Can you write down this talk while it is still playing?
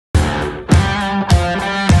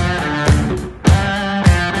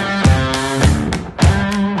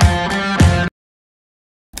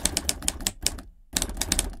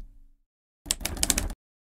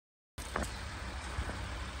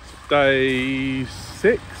day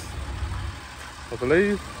 6, I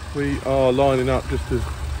believe. We are lining up just to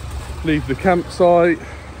leave the campsite.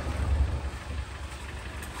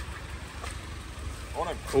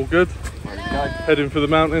 All good? Heading for the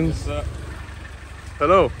mountains. Yes,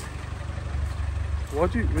 hello. Why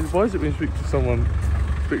is it when you speak to someone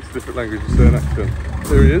who speaks a different language and say an accent?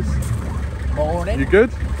 There he is. Morning. You good?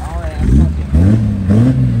 Alright,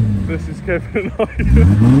 This is Kevin and I.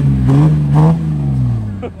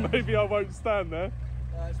 Maybe I won't stand there.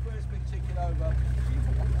 it's first been ticking over.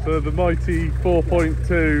 So the mighty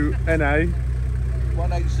 4.2 NA.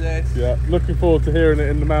 1HZ. Yeah, looking forward to hearing it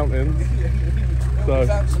in the mountains. So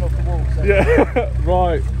bouncing off the wall. So. Yeah,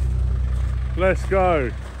 right. Let's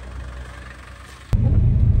go.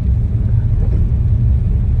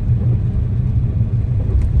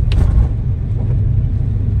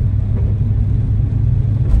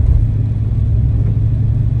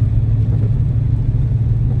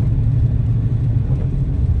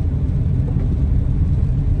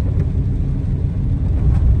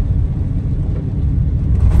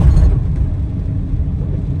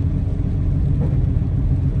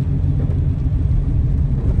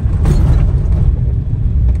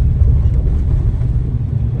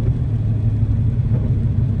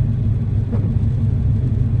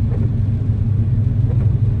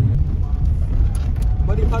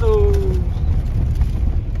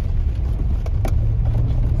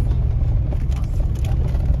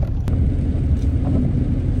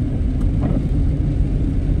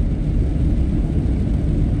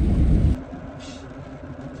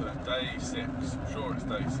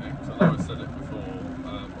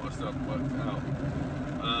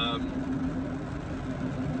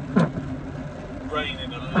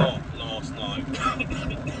 Raining a lot last night. It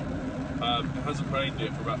hasn't rained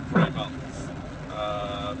here for about 3 months,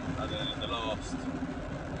 and then in the last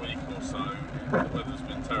week or so the weather's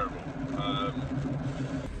been terrible.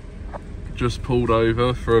 Just pulled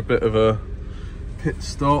over for a bit of a pit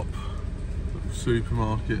stop.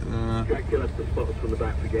 Supermarket there, and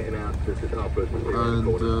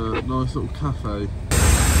nice little cafe.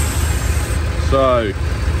 So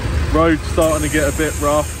road's starting to get a bit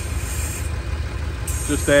rough.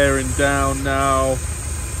 Just airing down now.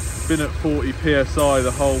 Been at 40 psi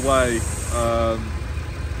the whole way,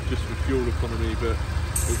 just for fuel economy, but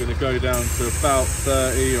we're going to go down to about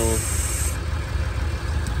 30 or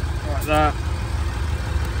like that,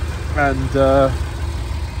 and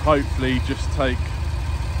hopefully just take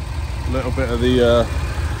a little bit of the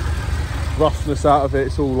roughness out of it.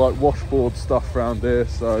 It's all like washboard stuff around here,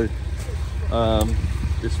 so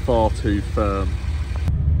it's far too firm.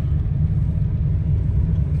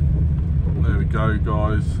 There we go,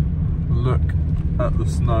 guys. Look at the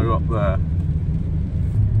snow up there.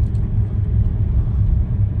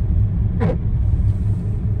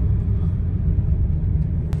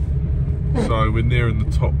 So we're nearing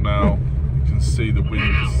the top now. You can see the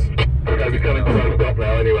winds.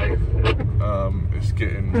 It's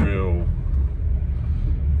getting real.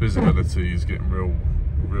 Visibility is getting real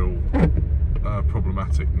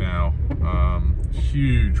problematic now.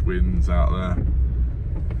 Huge winds out there.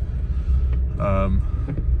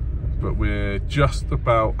 But we're just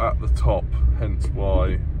about at the top, hence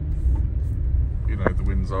why, you know, the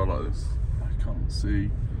winds are like this. I can't see.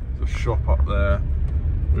 There's a shop up there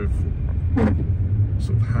with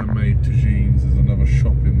sort of handmade tagines. There's another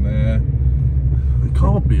shop in there. They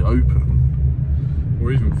can't be open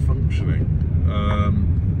or even functioning.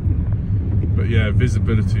 But yeah,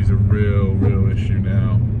 visibility is a real issue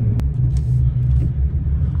now.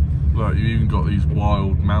 Like, you even got these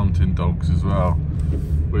wild mountain dogs as well,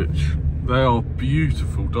 which they are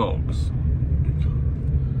beautiful dogs.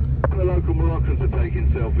 The local Moroccans are taking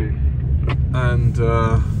selfies. And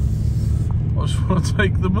I just want to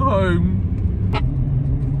take them home.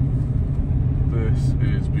 This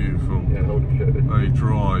is beautiful. Yeah, holy shit. They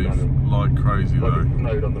drive like crazy though.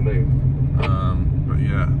 Snowed on the moon. But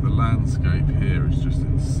yeah, the landscape here is just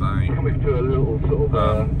insane. Coming to a little sort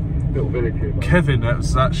of little village here. Kevin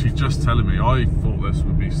was actually just telling me, I thought this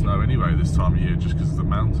would be snow anyway this time of year just because of the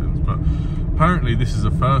mountains, but apparently this is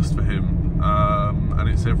a first for him, and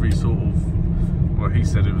it's every sort of, well, he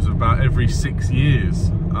said it was about every 6 years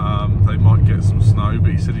they might get some snow,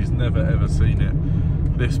 but he said he's never ever seen it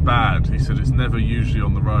this bad. He said it's never usually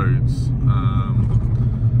on the roads,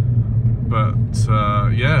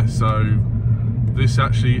 yeah, so this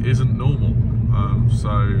actually isn't normal.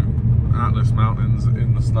 So Atlas Mountains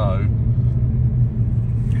in the snow.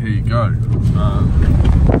 Here you go.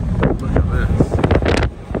 Look at this.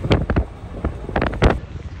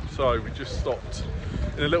 So we just stopped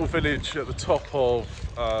in a little village at the top of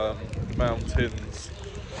the mountains.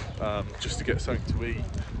 just to get something to eat.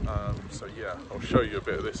 So yeah, I'll show you a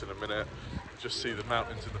bit of this in a minute. Just see the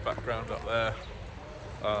mountains in the background up there.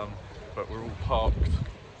 But we're all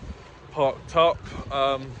parked up,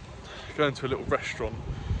 going to a little restaurant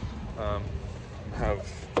and have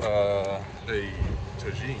a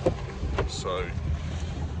tagine. So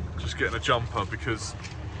just getting a jumper because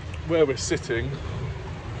where we're sitting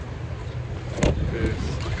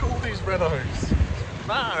is, look at all these Renaults,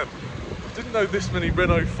 man! I didn't know this many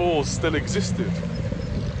Renault 4s still existed.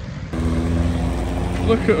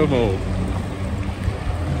 Look at them all.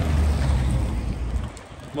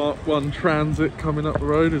 Mark 1 Transit coming up the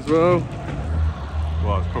road as well.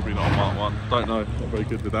 Well, it's probably not a Mark 1, don't know, not very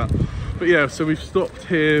good with that. But yeah, so we've stopped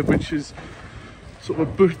here, which is sort of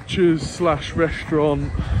a butcher's slash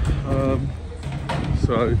restaurant.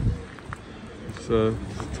 So it's a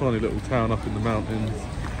tiny little town up in the mountains,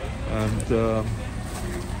 and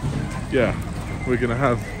yeah, we're gonna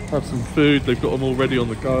have some food. They've got them all ready on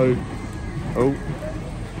the go. Oh,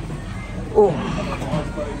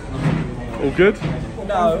 all good?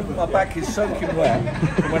 No, my back is soaking wet.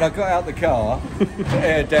 And when I got out the car, the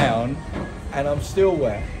air down, and I'm still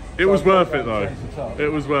wet. It was worth it though.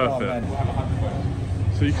 It was worth it.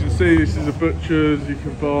 So you can see this is a butcher's. You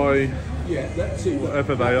can buy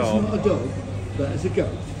whatever they are. That's not a dog, that is a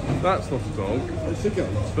goat. That's not a dog. It's a goat.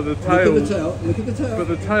 But the tail. Look at the tail. Look at the tail. But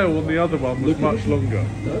the tail on the other one was much longer.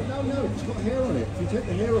 No, it's got hair on it. If you take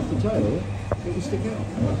the hair off the tail, it will stick out.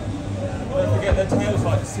 Don't forget their tails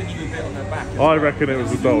like sinewy bit on their back. I reckon it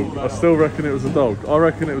was a dog. I still reckon it was a dog. I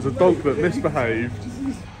reckon it was a dog that misbehaved.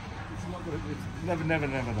 Never.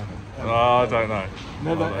 I don't know.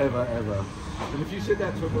 Never, ever. And if you said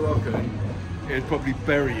that to a Moroccan, it'd probably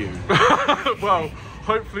bury you. Well,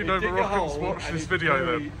 hopefully no Dig a Moroccans hole watch and this it'd video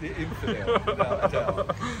bury then. The infidel, without a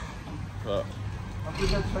doubt. But I'm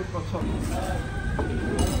just going to take my top.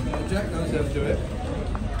 Jack knows how to do it.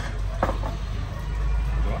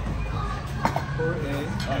 Pour it in,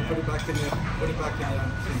 put it back in the tin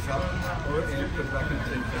cup. Pour it in, put it back in the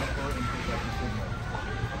tin cup. Pour it in, put it back in the tin cup.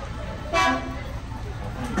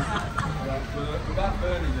 Without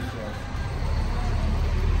burning this one.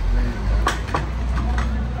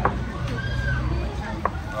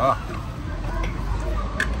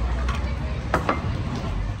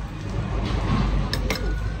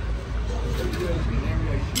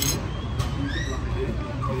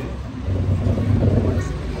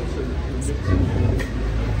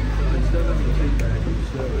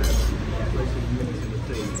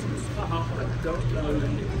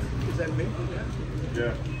 Is that me?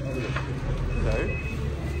 yeah.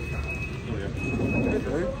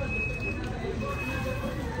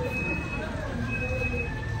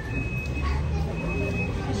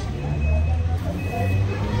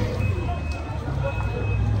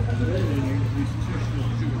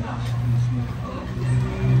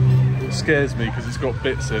 It scares me because it's got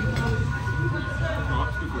bits in.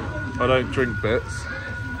 I don't drink bits.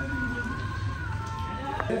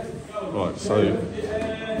 Right, so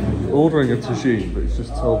ordering a tagine, but it's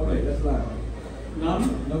just told me.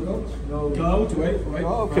 None? No goat? No. Goat, wait.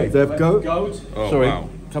 Oh, okay, they have goat. Goat. Oh, Sorry, wow.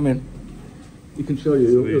 come in. You can show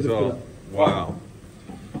you. These are, wow.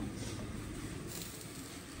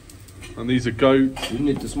 And these are goats. You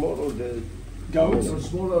need the small or the Goat.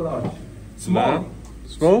 Small or large? Small. Lamb.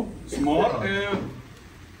 Small? Small. Medium.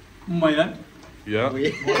 Yeah.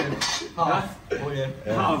 Half. Half.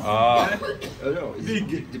 Ah. no,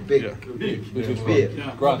 Big. the big. Yeah. Big. This is big.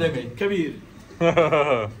 Yeah. Demi. Kabir.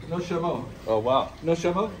 No chameau. Oh, wow. No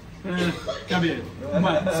chameau? Kabir.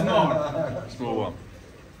 Small. Small one.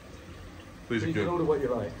 These are You can order good. what you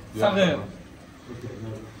like. Sahara.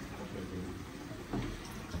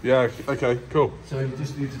 Yeah, okay, cool. So you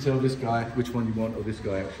just need to tell this guy which one you want, or this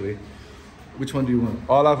guy actually. Which one do you want?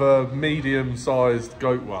 I'll have a medium-sized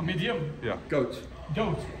goat one. Medium. Yeah, Goat.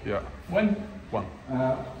 Goat. yeah. One. One.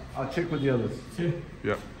 I'll check with the others. Two.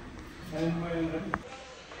 Yeah. And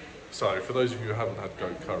So, for those of you who haven't had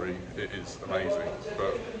goat curry, it is amazing.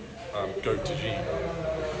 But goat tagine,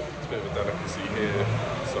 it's a bit of a delicacy here.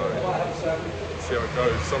 So, let's see how it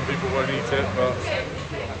goes. Some people won't eat it, but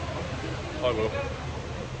I will.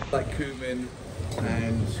 Like cumin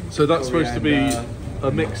and. So that's supposed to be coriander.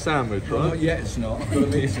 a mixed sandwich, Well, right? not yet, it's not. I've got to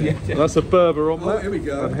mix it. That's a Berber omelette. Oh, here we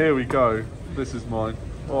go. And here we go. This is mine.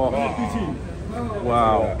 Oh,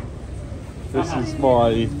 wow. This is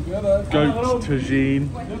my goat tagine,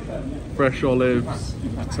 fresh olives,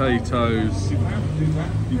 potatoes. Yeah,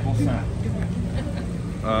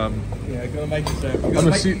 you've got to make a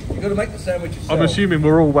sandwich. You've got to make the sandwich yourself. I'm assuming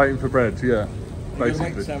we're all waiting for bread, yeah. You've got to make the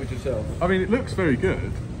Basically. sandwich yourself. I mean, it looks very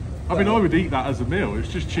good. I mean, I would eat that as a meal. It's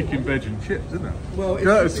just chicken, veg and chips, isn't it? Well,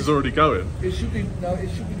 Curtis is already going. It should be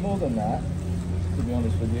more than that, to be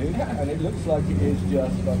honest with you. And it looks like it is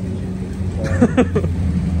just fucking chicken. So.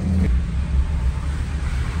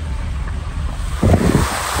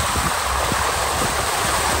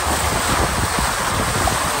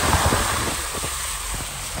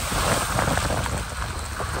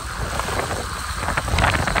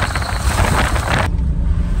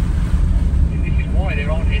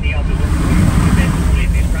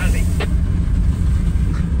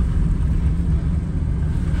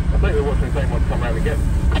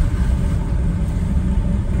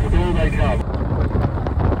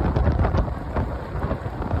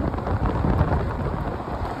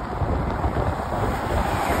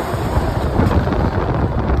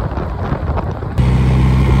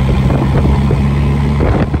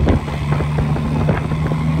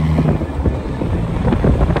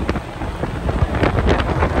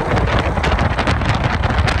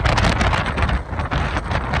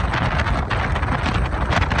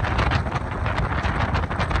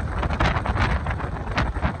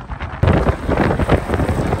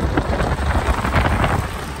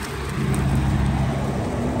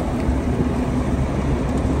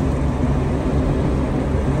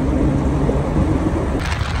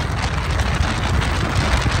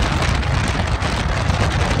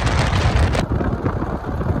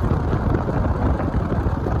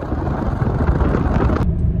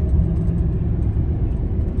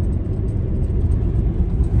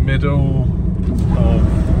 Middle of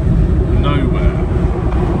nowhere.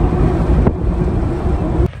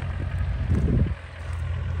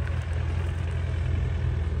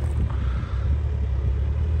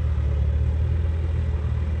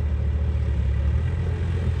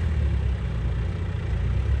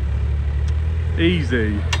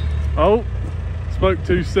 Easy. Oh, spoke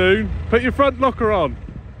too soon. Put your front locker on.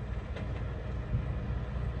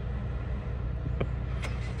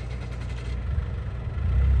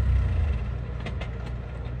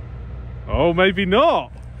 Oh, maybe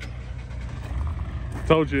not.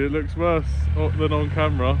 Told you it looks worse than on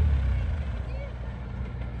camera.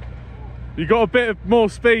 You got a bit of more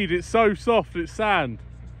speed. It's so soft, it's sand.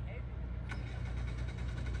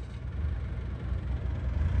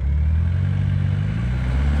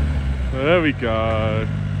 There we go.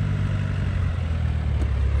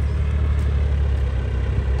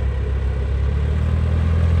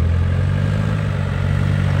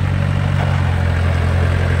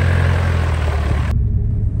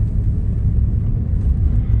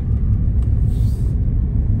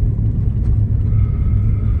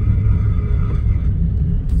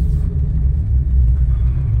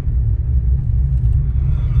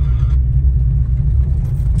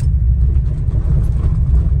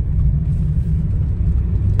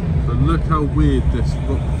 Look how weird this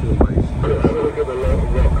rock formation is. Look at the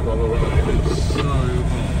rock on the right. It's so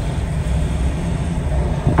hot.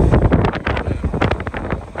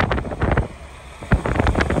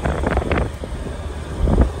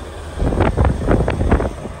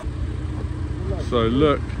 So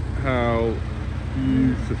look how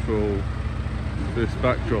beautiful this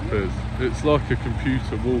backdrop is. It's like a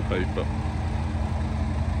computer wallpaper.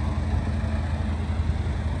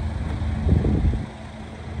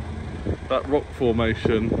 That rock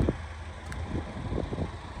formation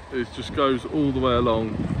just goes all the way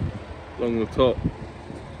along the top.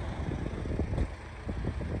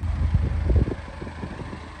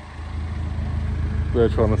 They're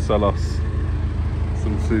trying to sell us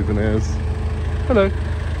some souvenirs. Hello.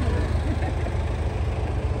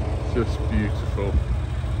 Just beautiful.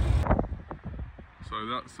 So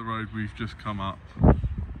that's the road we've just come up.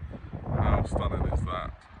 How stunning is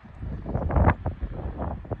that?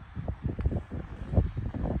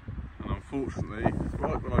 Unfortunately,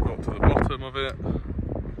 right when I got to the bottom of it,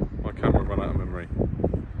 my camera ran out of memory.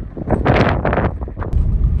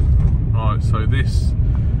 Right, so this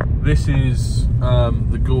is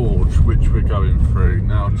the gorge which we're going through.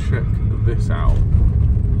 Now check this out.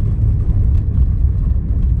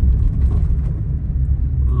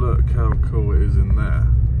 Look how cool it is in there.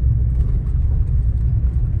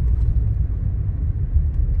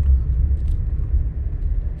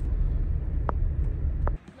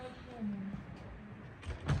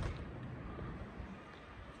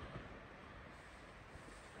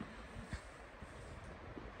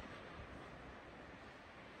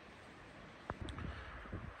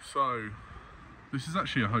 So, this is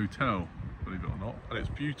actually a hotel, believe it or not, and it's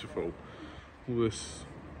beautiful. All this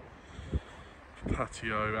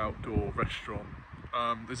patio, outdoor restaurant.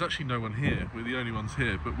 There's actually no one here, we're the only ones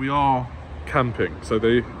here, but we are camping, so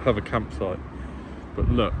they have a campsite. But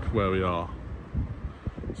look where we are.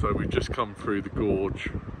 So we've just come through the gorge.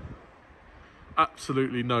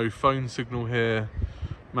 Absolutely no phone signal here.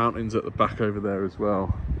 Mountains at the back over there as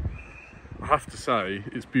well. I have to say,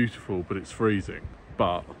 it's beautiful, but it's freezing.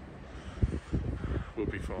 But we'll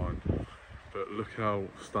be fine. But look how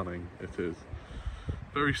stunning it is.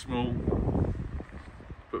 Very small,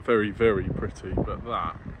 but very, very pretty. But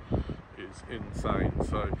that is insane.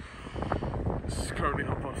 So it's currently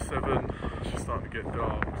 7:30. It's just starting to get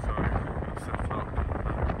dark. So I'm going to set up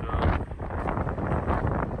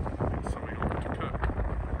and get something on to cook.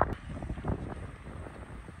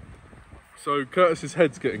 So Curtis's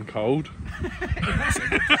head's getting cold.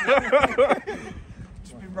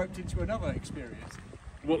 Just been roped into another experience.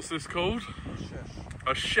 What's this called?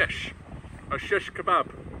 A shesh. A shesh kebab.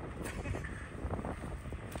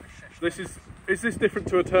 This is this different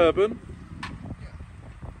to a turban?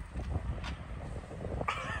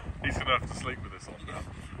 He's gonna have to sleep with this on now.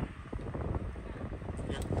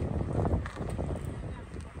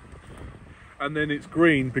 And then it's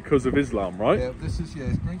green because of Islam, right? Yeah, this is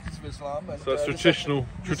it's green because of Islam. And, So it's this traditional.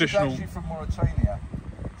 This is actually from Mauritania.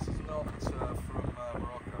 This is not from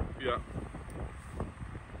Morocco. Yeah.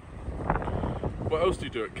 What else do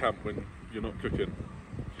you do at camp when you're not cooking?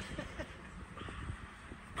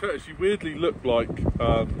 Curtis, you weirdly look like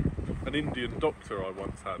an Indian doctor I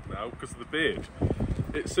once had now because of the beard.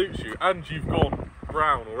 It suits you, and you've gone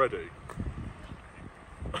brown already.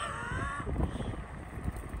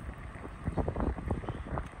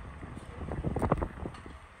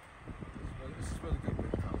 This is where the good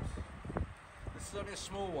bit comes. This is only a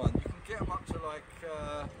small one. You can get them up to like,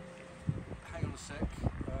 hang on a sec,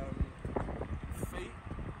 feet.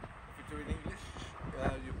 If you're doing English,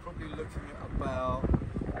 you're probably looking at about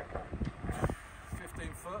 15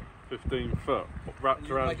 foot. 15 foot wrapped And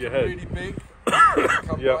you around make your it head. really big,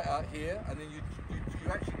 come Yep. right out here, and then you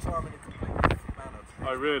actually tie them in a completely different manner.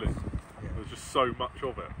 Oh really? Yeah. There's just so much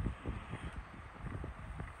of it.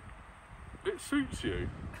 It suits you.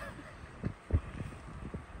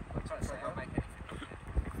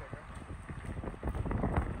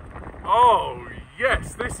 Oh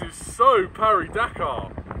yes, this is so Paris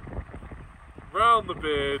Dakar. Round the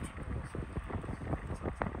beard.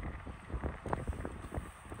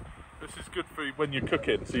 This is good for when you're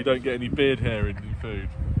cooking, so you don't get any beard hair in your food.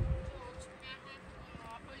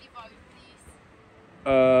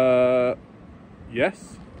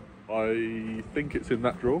 Yes. I think it's in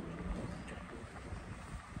that drawer.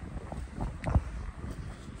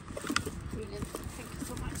 Brilliant. Thank you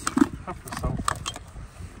so much. Have the salt.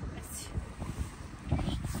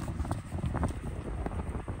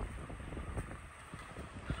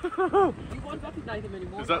 You won't recognize him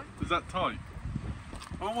anymore. Is that tight?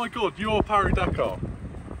 Oh my god, you're Paris Dakar.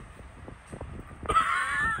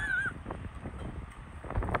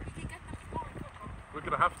 We're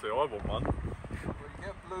gonna have to, I want one. Well, you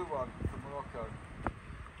get a blue one from Morocco.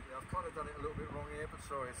 Yeah, I've kind of done it a little bit wrong here, but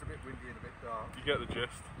sorry, it's a bit windy and a bit dark. You get the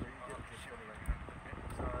gist. So you get the gist anyway.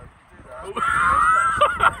 So you do that.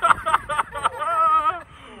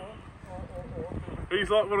 He's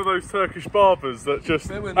like one of those Turkish barbers that just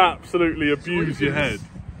Bear with me. absolutely So what abuse you your do head. is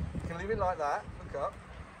You can leave it like that, look up,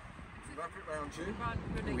 wrap it round you,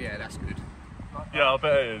 Oh yeah, that's good. like that, Yeah, I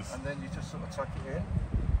bet it is. and then you just sort of tuck it in,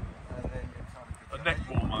 and then you're kind of good. A neck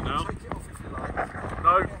warmer now. Take it off if you like.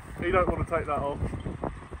 No, he don't want to take that off.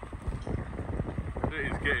 It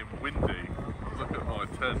is getting windy. Look at my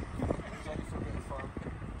tent. It's only for a bit of fun.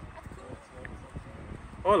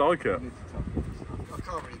 I like it. I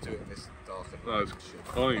can't really do it in this dark. No, I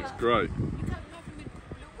think it's great. You can't have him with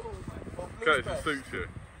blue or Okay, if it suits you.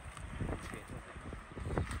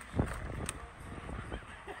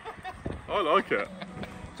 I like it.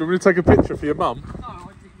 Do you want me to take a picture for your mum? no,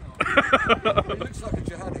 I think not. He looks like a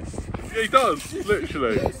jihadist. Yeah, he does,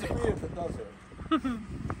 literally. It's the beard that does it.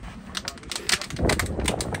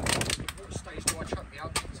 What stage do I chuck the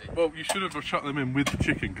onions in? Well, you should have chucked them in with the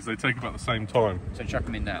chicken because they take about the same time. So chuck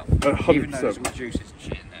them in now? 100%. Even though there's all juices and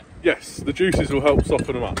shit in there. Yes, the juices will help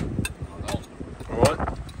soften them up. Oh.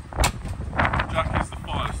 Alright? Jack is the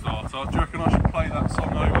fire starter. Do you reckon I should play that song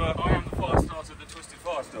over? I am the fire starter, the twisted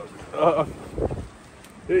fire starter.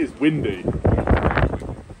 It is windy.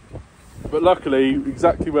 But luckily,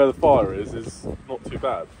 exactly where the fire is not too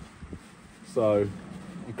bad. So,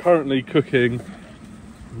 I'm currently cooking,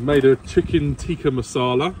 made a chicken tikka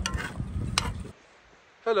masala.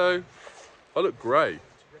 Hello. I look grey.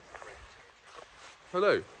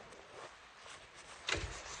 Hello.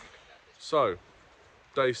 So,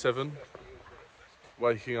 day 7,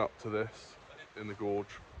 waking up to this in the gorge.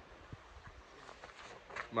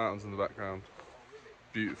 Mountains in the background,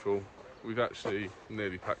 beautiful. We've actually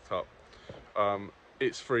nearly packed up.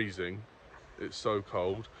 it's freezing. It's so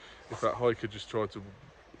cold. If that hiker just tried to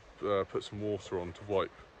put some water on to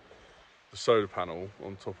wipe the solar panel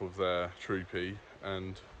on top of their troopy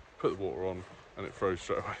and put the water on, and it froze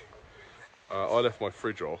straight away. I left my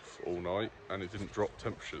fridge off all night and it didn't drop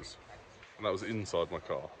temperatures, and that was inside my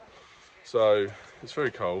car. So it's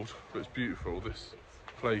very cold, but it's beautiful. This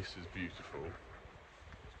place is beautiful.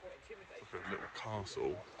 It's like a little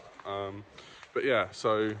castle. But yeah,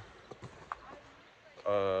 so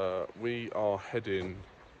we are heading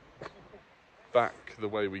back the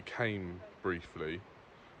way we came briefly,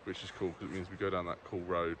 which is cool because it means we go down that cool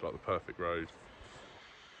road, like the perfect road.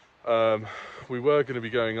 We were going to be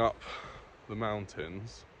going up the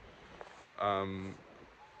mountains,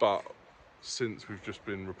 but since we've just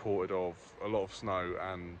been reported of a lot of snow,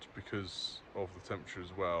 and because of the temperature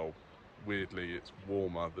as well, weirdly it's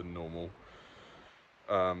warmer than normal.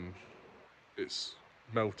 It's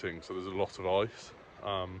melting, so there's a lot of ice,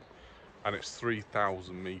 and it's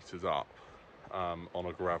 3,000 meters up on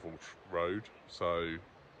a gravel road, so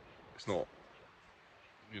it's not,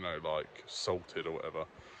 you know, like salted or whatever.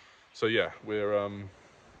 So yeah, we're on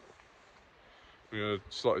a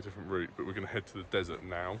slightly different route, but we're going to head to the desert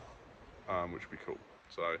now, which would be cool.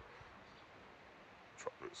 So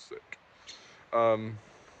chocolate's sick.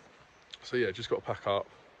 So yeah, just got to pack up,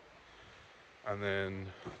 and then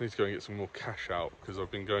I need to go and get some more cash out, because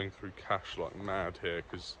I've been going through cash like mad here,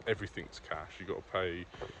 because everything's cash. You've got to pay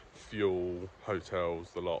fuel,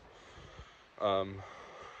 hotels, the lot.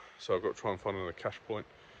 So I've got to try and find another cash point.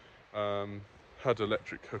 Had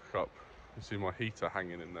electric hookup. You see my heater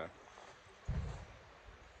hanging in there.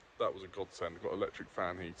 That was a godsend. Got electric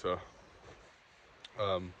fan heater.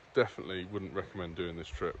 Definitely wouldn't recommend doing this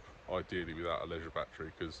trip, ideally without a leisure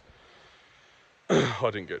battery, because I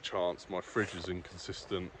didn't get a chance. My fridge is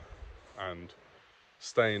inconsistent, and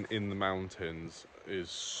staying in the mountains is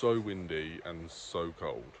so windy and so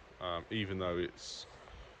cold. Even though it's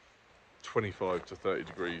 25 to 30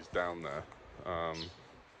 degrees down there,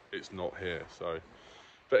 it's not here. So,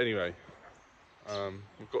 but anyway,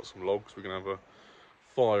 we've got some logs. We're gonna have a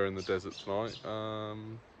fire in the desert tonight,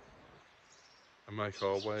 and make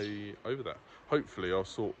our way over there. Hopefully I'll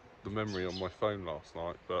sort the memory on my phone last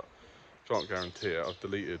night, but can't guarantee it. I've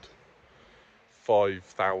deleted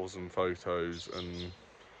 5,000 photos and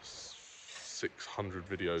 600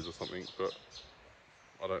 videos or something, but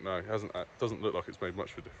I don't know. It doesn't look like it's made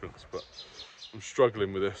much of a difference, but I'm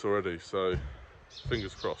struggling with this already, so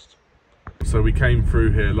fingers crossed. So we came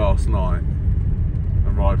through here last night,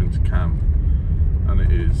 arriving to camp, and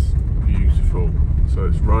it is beautiful. So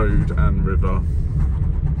it's road and river.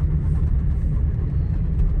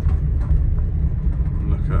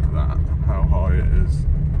 Look at that, how high it is.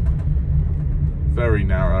 Very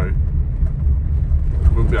narrow.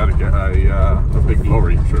 Wouldn't be able to get a big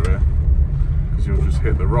lorry through here, because you'll just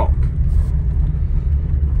hit the rock.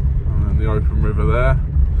 And then the open river there.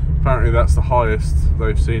 Apparently that's the highest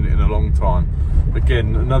they've seen it in a long time.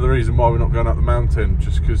 Again, another reason why we're not going up the mountain,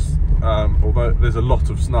 just because although there's a lot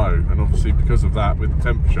of snow, and obviously because of that, with the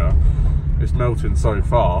temperature, it's melting so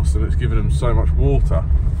fast and it's giving them so much water.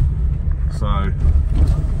 So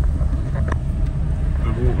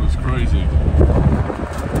the water's crazy.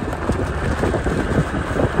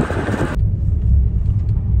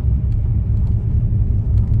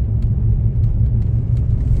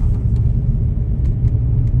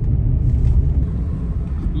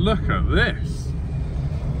 Look at this.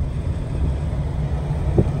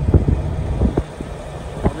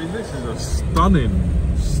 I mean, this is a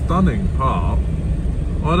stunning park.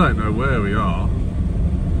 I don't know where we are.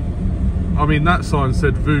 I mean, that sign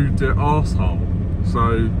said "Vue de Arsehole,"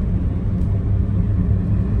 so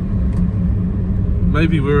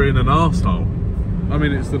maybe we're in an arsehole. I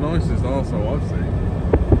mean, it's the nicest arsehole I've seen.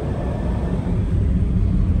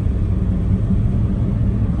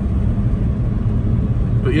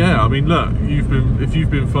 But yeah, I mean, look, if you've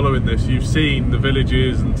been following this, you've seen the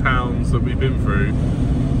villages and towns that we've been through.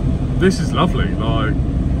 This is lovely, like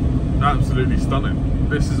absolutely stunning.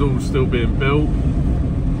 This is all still being built.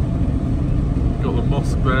 Got the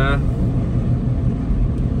mosque there.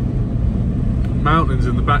 Mountains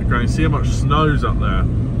in the background. See how much snow's up there.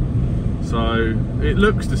 So it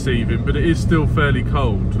looks deceiving, but it is still fairly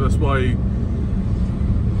cold. That's why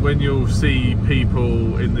when you'll see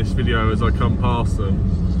people in this video as I come past them,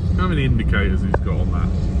 how many indicators he's got on that?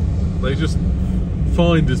 They just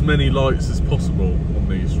find as many lights as possible on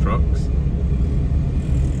these trucks.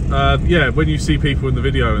 Yeah, when you see people in the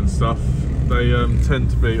video and stuff, they tend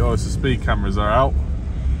to be, oh, it's the speed cameras are out.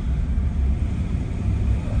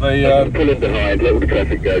 They pull in behind, let all the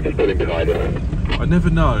traffic go, just pull in behind us. I never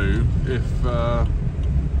know if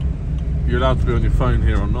you're allowed to be on your phone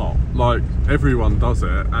here or not. Like, everyone does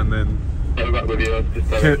it, and then I'm back with you. I was just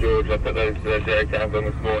telling George I put those air cams on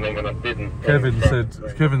this morning and I didn't.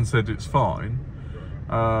 Kevin said it's fine,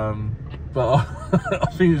 but I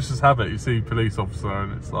think it's just habit. You see police officer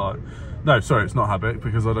and it's like, no, sorry, it's not habit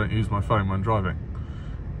because I don't use my phone when driving,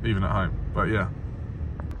 even at home. But yeah,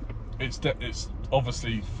 it's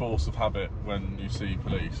obviously force of habit when you see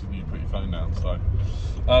police and you put your phone down. So,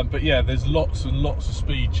 but yeah, there's lots and lots of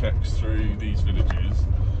speed checks through these villages.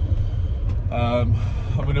 I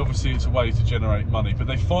mean, obviously it's a way to generate money, but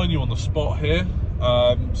they fine you on the spot here,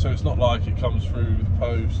 so it's not like it comes through the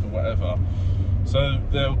post or whatever. So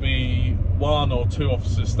there'll be 1 or 2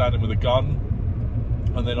 officers standing with a gun,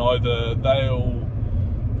 and then either they'll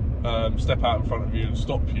step out in front of you and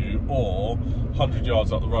stop you, or 100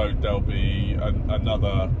 yards up the road there'll be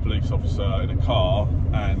another police officer in a car,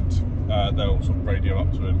 and they'll sort of radio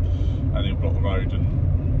up to him and he'll block the road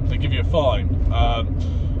and they give you a fine.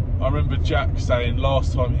 I remember Jack saying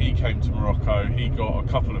last time he came to Morocco he got a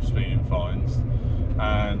couple of speeding fines,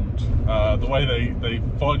 and the way they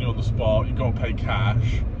fine you on the spot, you've got to pay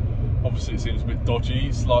cash. Obviously it seems a bit dodgy,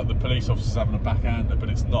 it's like the police officer's having a backhander, but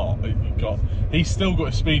it's not. He's still got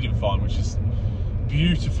a speeding fine, which is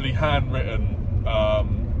beautifully handwritten,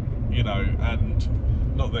 you know, and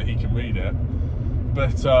not that he can read it,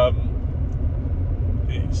 but it's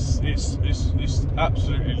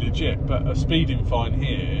absolutely legit. But a speeding fine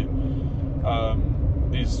here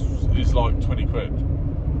is like 20 quid,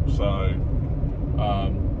 so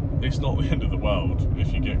it's not the end of the world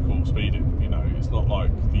if you get caught speeding. You know, it's not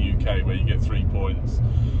like the UK where you get 3 points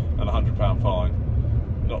and a £100 fine.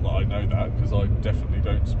 Not that I know that, because I definitely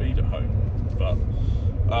don't speed at home.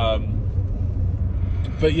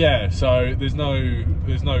 But yeah, so there's no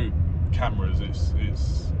cameras. It's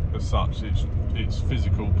as such. It's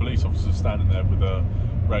physical. Police officers standing there with a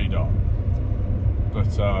radar.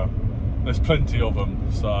 But there's plenty of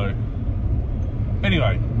them. So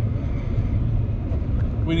anyway,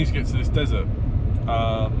 we need to get to this desert,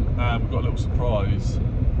 and we've got a little surprise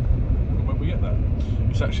when we get there.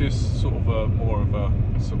 It's actually sort of more of a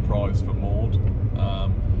surprise for Maud.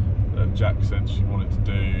 Jack said she wanted to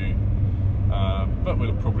do, but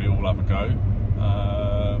we'll probably all have a go.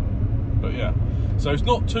 But yeah, so it's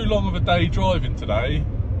not too long of a day driving today.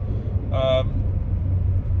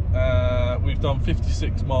 We've done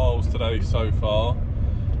 56 miles today so far.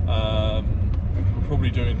 We're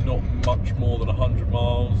probably doing not much more than 100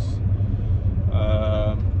 miles.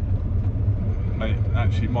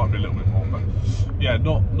 Actually, it might be a little bit more, but yeah,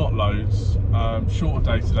 not loads. Shorter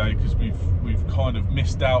day today because we've kind of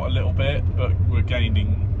missed out a little bit, but we're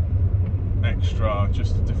gaining extra,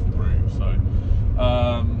 just a different route. So,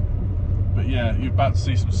 but yeah, you're about to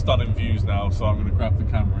see some stunning views now. So I'm going to grab the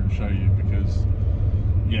camera and show you, because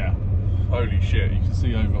yeah, holy shit, you can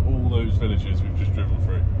see over all those villages we've just driven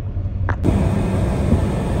through.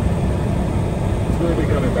 We'll be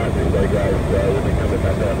coming back this way, guys. We'll be coming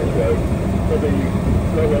back down this way. Probably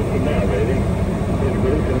no long from now, really.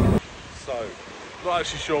 So, not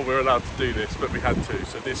actually sure we're allowed to do this, but we had to.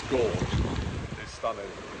 So this gorge is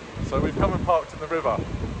stunning. So we've come and parked in the river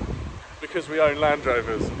because we own Land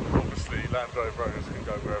Rovers. Obviously, Land Rover owners can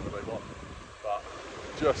go wherever they want. But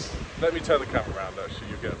just let me turn the camera around. Actually,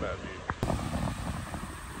 you'll get a better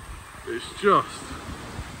view. It's just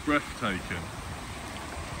breathtaking.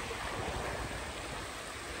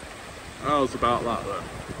 How's about that then?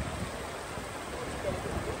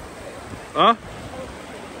 Huh?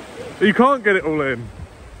 You can't get it all in.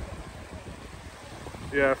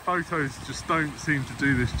 Yeah, photos just don't seem to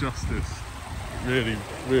do this justice. It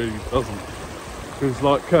really doesn't. Because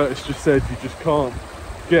like Curtis just said, you just can't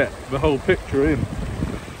get the whole picture in.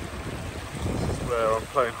 This is where I'm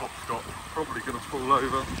playing hopscotch. Probably going to fall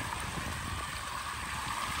over.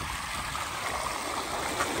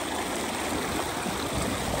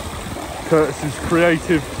 Curtis's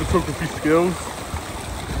creative photography skills.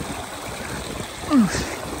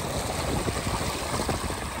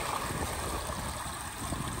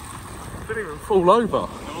 Didn't even fall over.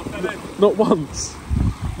 Not once.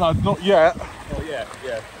 No, not yet. Oh yeah.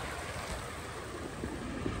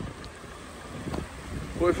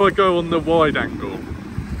 What if I go on the wide angle?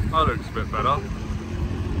 That looks a bit better.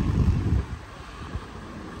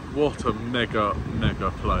 What a mega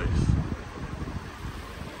place.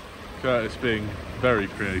 Curtis being very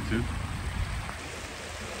creative.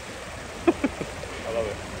 I love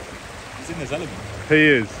it. He's in his element. He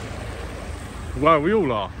is. Well, we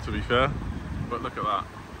all are, to be fair. But look at that.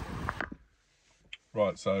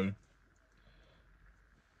 Right, so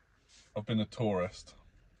I've been a tourist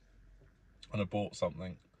and I bought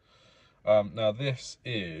something. Now this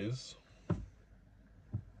is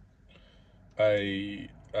a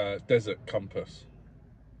desert compass.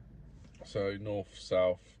 So north,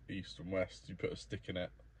 south, east and west, you put a stick in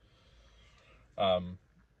it. I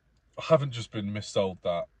haven't just been missold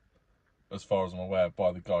that, as far as I'm aware,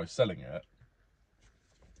 by the guy selling it.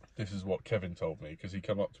 This is what Kevin told me, because he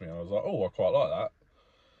came up to me and I was like, oh, I quite like that.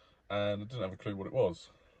 And I didn't have a clue what it was.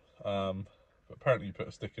 But apparently you put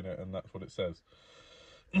a stick in it and that's what it says.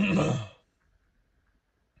 Don't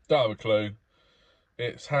have a clue.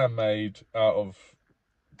 It's handmade out of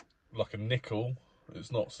like a nickel.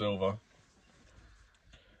 It's not silver.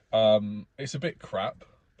 It's a bit crap,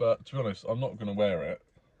 but to be honest, I'm not going to wear it.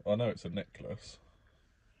 I know it's a necklace.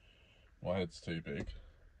 My head's too big.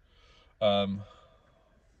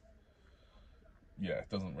 Yeah, it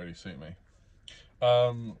doesn't really suit me.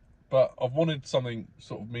 But I've wanted something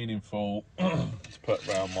sort of meaningful to put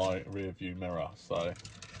around my rear view mirror. So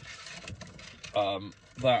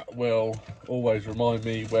that will always remind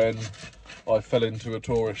me when I fell into a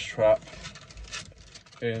tourist trap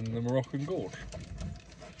in the Moroccan Gorge.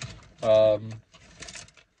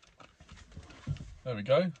 There we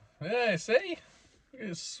go. Yeah, see?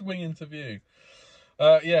 It's swing into view.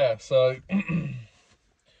 Yeah, so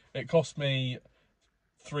it cost me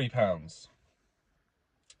 £3.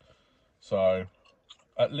 So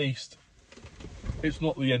at least it's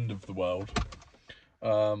not the end of the world.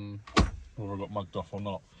 Whether I got mugged off or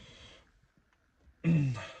not.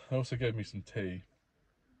 They also gave me some tea.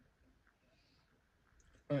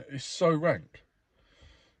 It's so rank.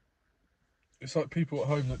 It's like people at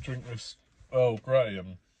home that drink this Earl Grey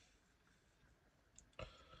and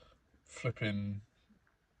flipping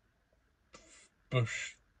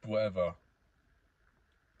Bush whatever,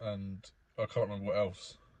 and I can't remember what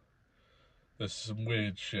else. There's some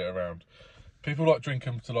weird shit around. People like drink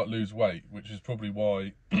them to like lose weight, which is probably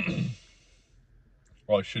why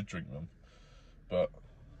I should drink them. But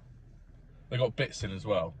they got bits in as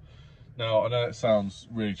well. Now I know it sounds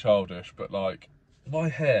really childish, but like my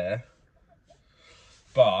hair,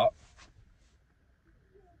 but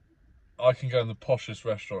I can go in the poshest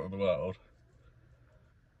restaurant in the world,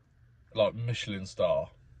 like Michelin star,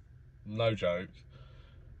 no joke,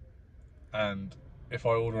 and if I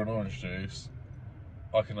order an orange juice,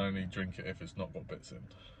 I can only drink it if it's not got bits in,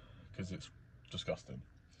 because it's disgusting.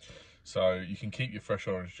 So you can keep your fresh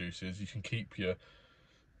orange juices, you can keep your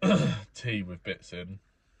tea with bits in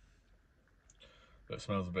that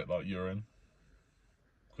smells a bit like urine,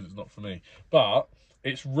 because it's not for me. But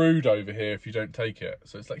it's rude over here if you don't take it.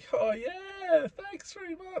 So it's like, oh yeah, thanks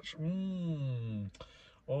very much.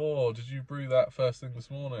 Oh, did you brew that first thing this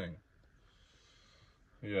morning?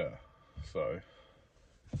 Yeah, so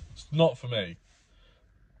it's not for me.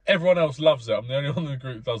 Everyone else loves it. I'm the only one in the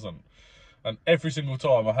group that doesn't. And every single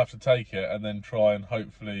time I have to take it and then try and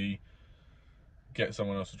hopefully get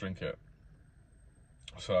someone else to drink it.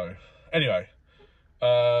 So anyway,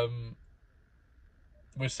 we're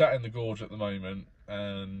sat in the gorge at the moment,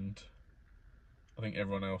 and I think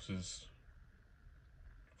everyone else is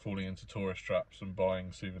falling into tourist traps and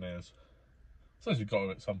buying souvenirs. I suppose you've got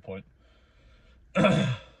to at some point.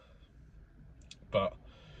 But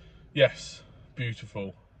yes,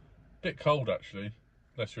 beautiful. Bit cold actually,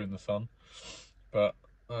 unless you're in the sun. But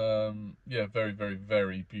yeah, very, very,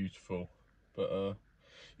 very beautiful. But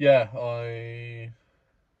yeah, I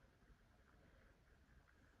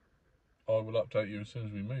will update you as soon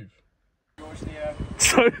as we move.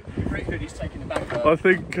 So I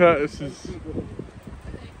think Curtis is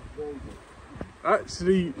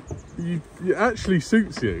actually, it actually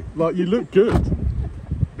suits you. Like, you look good.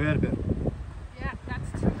 Yeah, that's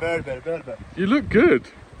true. You look good.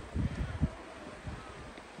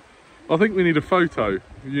 I think we need a photo of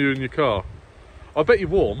you in your car. I bet you're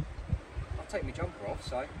warm. I'll take my jumper off,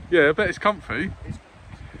 so. Yeah, I bet it's comfy.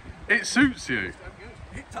 It suits you.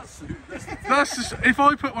 It does suit. That's just, if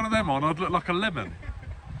I put one of them on, I'd look like a lemon.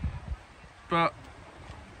 But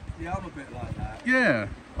Yeah, I'm a bit like that. yeah,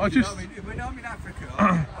 I You just. know what I mean? When I'm in Africa,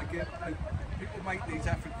 I get people make these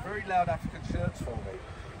very loud African shirts for me.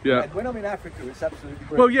 Yeah. And when I'm in Africa, it's absolutely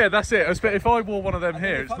brilliant. Well, yeah, that's it. If I wore one of them And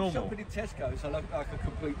here, then it's if I'm normal. shopping in Tesco's, I look like a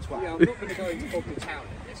complete twat. Yeah, I'm not going to go into Dublin town.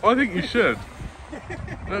 I think you should.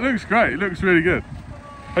 That looks great. It looks really good.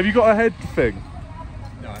 Have you got a head thing?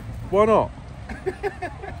 No. Why not?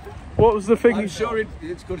 What was the thing? I'm sure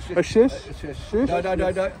it's good. A shish? A shish. Shish?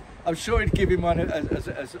 No. I'm sure he'd give him one as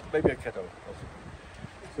maybe a cadeau.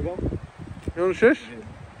 You want a shish?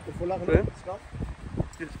 For him?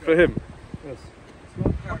 For him?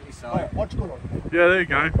 Apparently so. What's going on? Yeah, there you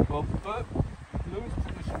go. Well, Louis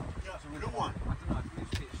tradition. That's a real one. I don't know if you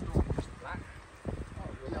see it stored just black.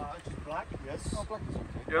 Yeah, it's just black, yes. Oh, black is okay.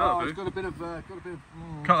 Yeah, that'll It's do. got a bit of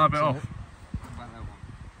Cut that bit off.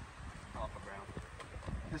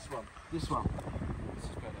 This one. This one. This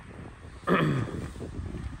is better.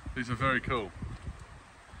 These are very cool.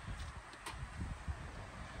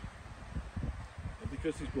 And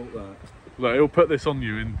because he's bought that, Look, he'll put this on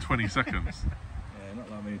you in 20 seconds. yeah, not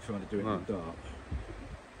like me trying to do it No. in the dark.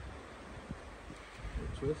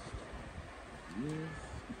 Little twist. Yes.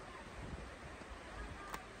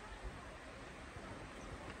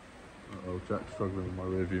 Oh, Jack's struggling with my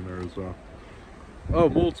rear view mirror as well. Oh,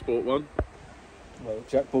 Maud Sport one. Well,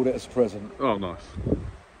 Jack bought it as a present. Oh, nice.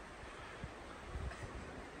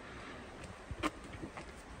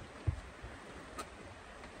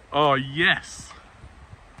 Oh, yes.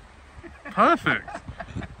 Perfect.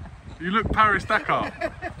 You look Paris Dakar.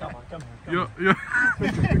 Come on, come on.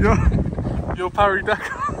 You're Paris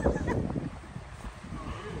Dakar.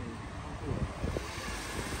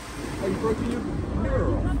 Have you broken your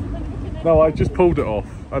mirror off? No, I just pulled it off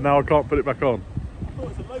and now I can't put it back on. I thought it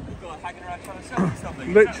was a local guy hanging around trying to sell me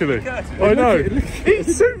something. Literally. Curtis. I know. It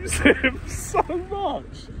suits him so much.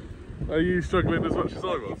 Are you struggling as much as I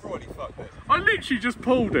was? You've already fucked it. I literally just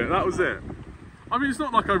pulled it, that was it. I mean, it's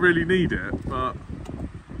not like I really need it, but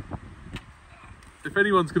if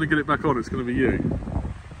anyone's going to get it back on, it's going to be you.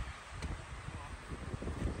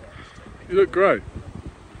 You look great.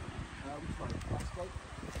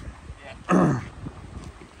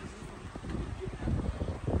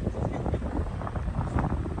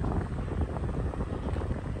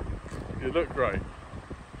 You look great.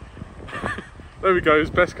 There we go, his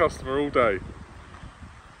best customer all day.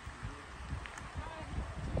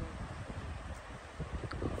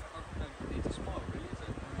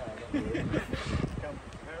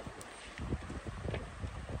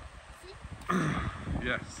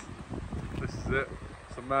 Yes, this is it.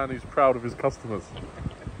 It's a man who's proud of his customers.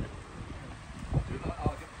 I'll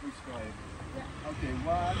get three squares. Okay,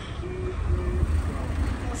 1,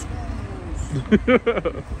 2,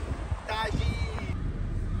 3,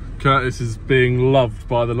 Curtis is being loved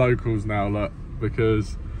by the locals now, look,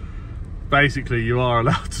 because basically you are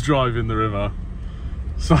allowed to drive in the river.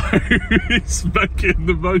 So he's making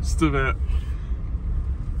the most of it.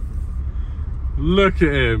 Look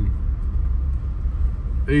at him.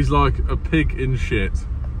 He's like a pig in shit.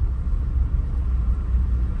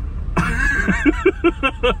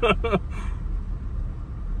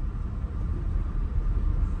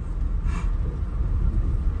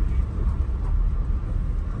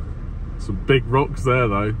 Some big rocks there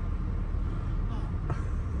though.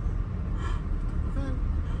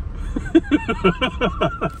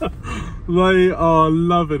 They are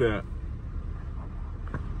loving it.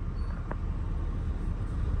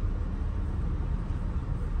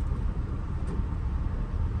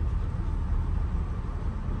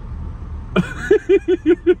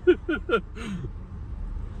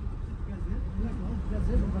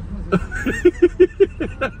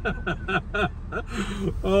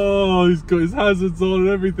 Oh, he's got his hazards on and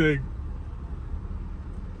everything.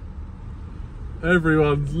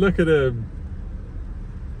 Everyone's, look at him.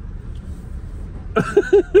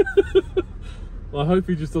 I hope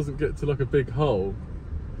he just doesn't get to like a big hole.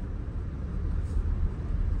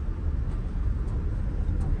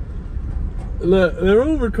 Look, they're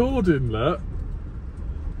all recording, look.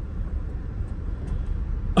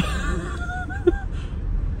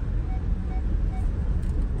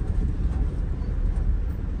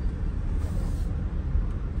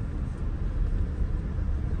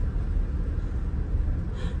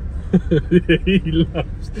 he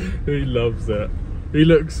loves it. He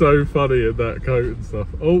looks so funny in that coat and stuff.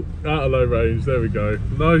 Oh, out of low range, there we go.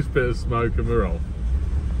 Nice bit of smoke and we're off.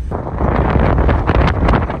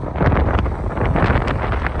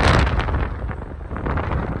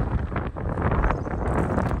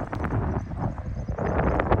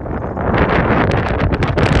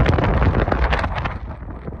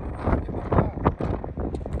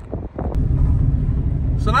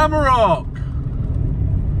 It's an Amarok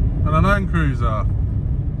and a Land Cruiser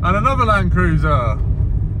and another Land Cruiser.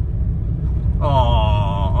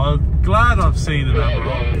 Oh, I'm glad I've seen an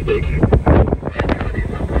Amarok.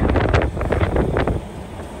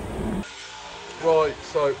 Right,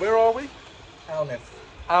 so where are we? Alnif.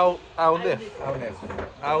 Alnif.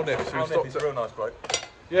 Alnif. So we stopped He's a at, real nice bloke.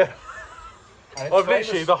 yeah. And it's I've famous-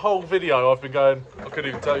 literally, the whole video I've been going, I couldn't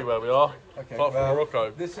even tell you where we are, Okay, apart from well,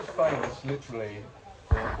 Morocco. This is famous, literally,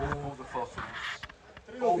 for all the fossils,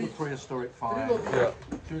 all the prehistoric finds, Yeah,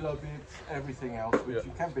 Tula bits, everything else, which Yeah.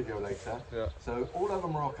 you can video later. yeah, So all over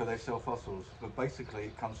Morocco they sell fossils, but basically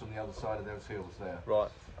it comes from the other side of those hills there. right.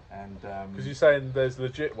 And Because you're saying there's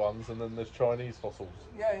legit ones and then there's Chinese fossils.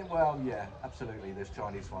 yeah, well, yeah, absolutely. There's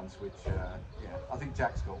Chinese ones, which yeah, I think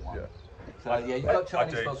Jack's got one. Yeah. So yeah, you've got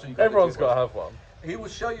Chinese do. fossils. You've got Everyone's legit got to ones. have one. He will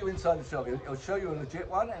show you inside the shop. He'll show you a legit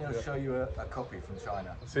one, and he'll show you a copy from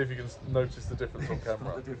China. See if you can notice the difference on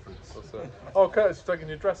camera. The difference. Oh, Curtis, you're taking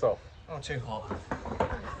your dress off. Not too hot.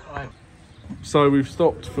 So we've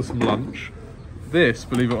stopped for some lunch. This,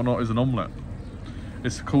 believe it or not, is an omelette.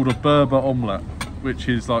 It's called a Berber omelette, which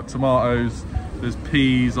is like tomatoes, there's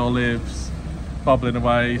peas, olives, bubbling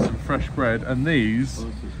away, some fresh bread, and these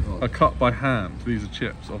are cut by hand. These are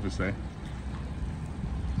chips, obviously.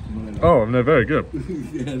 Oh, and they're very good.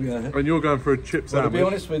 Yeah. And you're going for a chip sandwich. Well, to be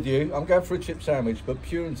honest with you, I'm going for a chip sandwich, but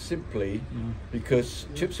pure and simply because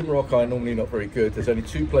chips in Morocco are normally not very good. There's only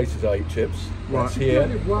 2 places I eat chips. Right. It's here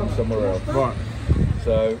and somewhere else. Right.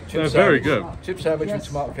 So chip They're sandwich, very good. Chip sandwich with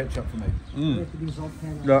tomato ketchup for me.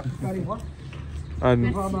 Yeah.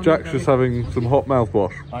 And Jack's just having some hot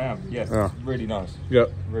mouthwash. I am, yes. Yeah. Really nice. Yeah.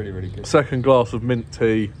 Really, really good. Second glass of mint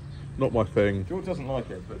tea. Not my thing. George doesn't like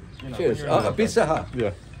it, but you know. Cheers. A bit Sahara.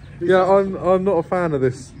 Yeah. Yeah, I'm not a fan of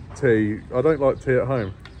this tea. I don't like tea at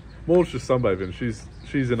home. Maud's just sunbathing. She's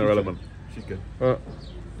in her element. She's good.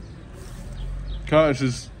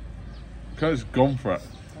 Curtis has gone for it.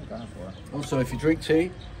 I'm going for it. Also, if you drink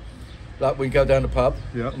tea, like we go down the pub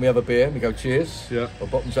Yeah. and we have a beer and we go cheers, Yeah. or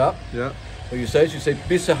bottoms up. Yeah. What you say is you say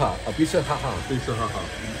bisaha, a bisaha.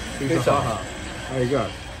 Bisaha. There you go.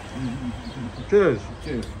 Cheers.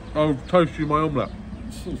 Cheers. I'll toast you my omelette.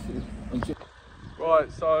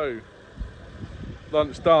 Right, so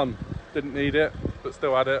lunch done. Didn't need it, but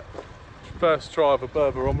still had it. First try of a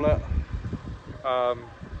Berber omelette. So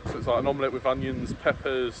it's like an omelette with onions,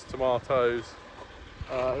 peppers, tomatoes.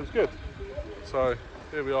 It was good. So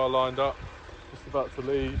here we are lined up, just about to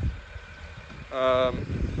leave.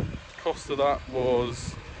 Cost of that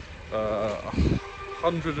was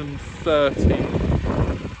 130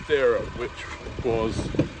 dirham, which was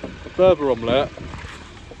a Berber omelette,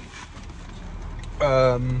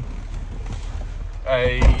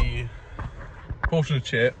 a portion of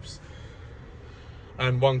chips,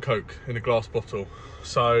 and 1 Coke in a glass bottle.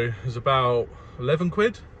 So it was about 11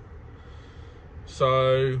 quid.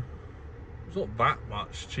 So it's not that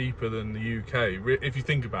much cheaper than the UK. If you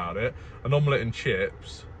think about it, an omelette and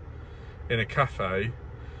chips in a cafe,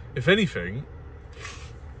 if anything,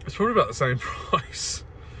 it's probably about the same price,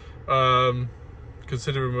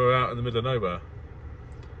 considering we're out in the middle of nowhere.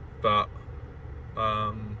 But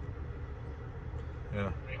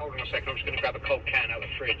yeah. Hold on a second, I'm just going to grab a cold can out of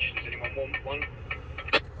the fridge. Does anyone want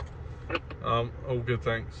one? All good,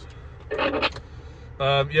 thanks.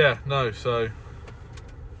 Yeah, no, so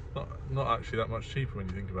not actually that much cheaper when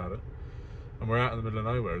you think about it, and we're out in the middle of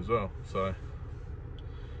nowhere as well. So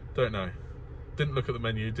don't know. Didn't look at the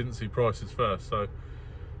menu, didn't see prices first, so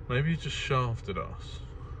maybe he just shafted us.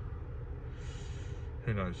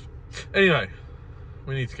 Who knows? Anyway,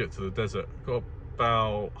 we need to get to the desert. Got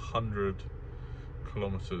about 100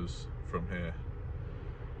 kilometers from here,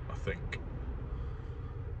 I think.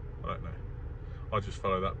 I don't know. I just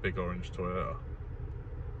follow that big orange Toyota.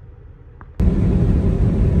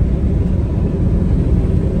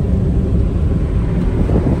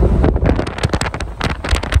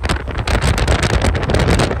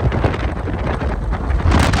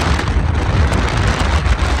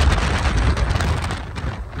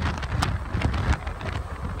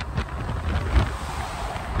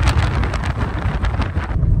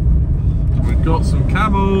 We've got some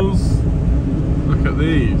camels. Look at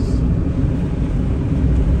these.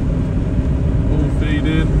 All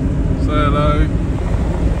feeding. Say hello.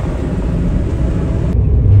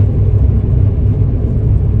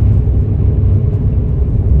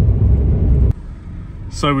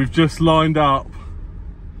 So we've just lined up.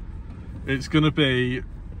 It's going to be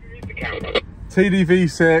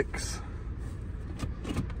TDV6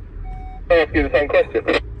 Ask you the same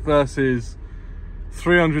question. versus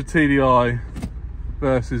 300 TDI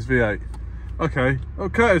versus V8. Okay. Oh,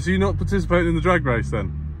 Curtis, are you not participating in the drag race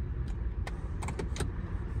then?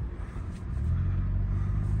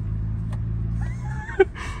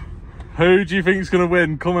 Who do you think is going to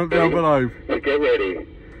win? Comment down below. Get ready.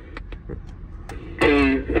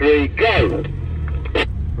 2, 3, go!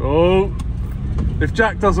 Oh, if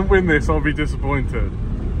Jack doesn't win this, I'll be disappointed.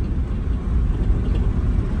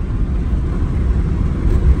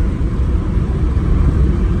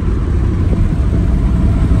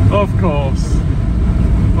 Of course.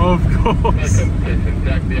 Of course.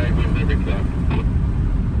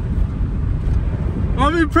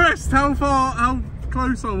 I'm impressed how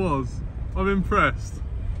close I was. I'm impressed.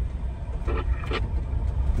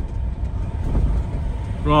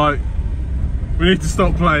 Right. We need to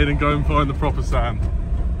stop playing and go and find the proper sand.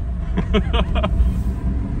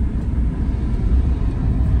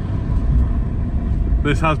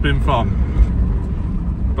 This has been fun.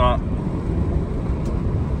 but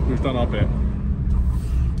we've done our bit.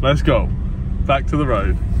 Let's go back to the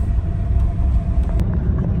road.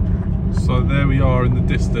 So there we are in the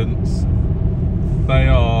distance. They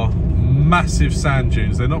are massive sand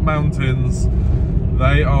dunes. They're not mountains,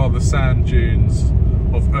 they are the sand dunes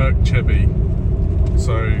of Irkçebi.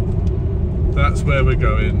 So that's where we're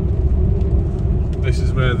going. This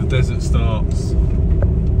is where the desert starts.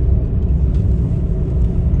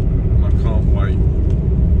 I can't wait.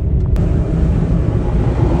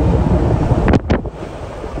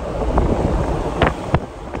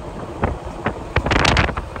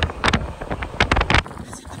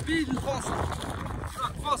 This is the big fossil.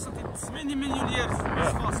 Fossil, it's many million years.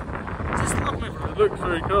 This fossil. Just look, my brother. It looks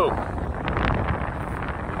very cool. We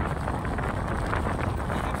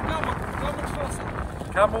have camel fossil.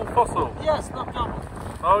 Camel fossil. Yes, not camel.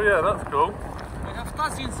 Oh yeah, that's cool. We have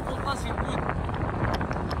Tassins, called Tassin wood.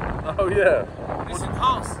 Oh yeah. This is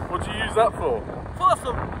house. What do you use that for?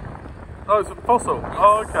 Fossil. Oh, it's a fossil. Yes.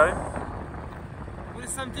 Oh, okay. There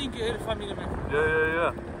is something here, family member.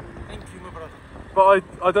 Yeah. Thank you, my brother. But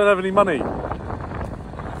I don't have any money.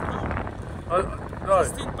 No.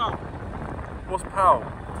 16 pounds. What's pound?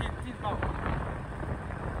 15 pounds.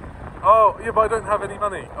 Oh, yeah, but I don't have any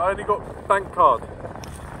money. I only got bank card.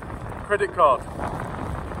 Credit card.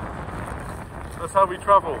 That's how we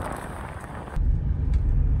travel.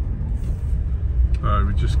 Alright,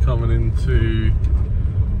 we're just coming into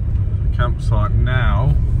the campsite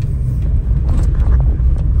now.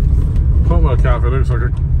 Can't work out if it looks like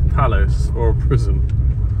a palace or a prison.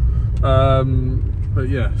 But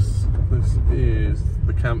yes, this is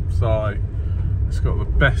the campsite. It's got the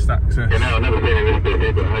best access to the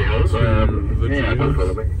dunes.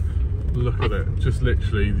 Look at it, just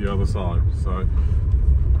literally the other side. So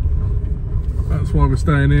that's why we're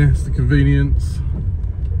staying here. It's the convenience.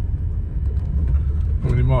 I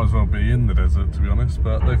mean, you might as well be in the desert, to be honest,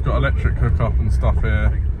 but they've got electric hookup and stuff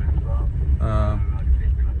here.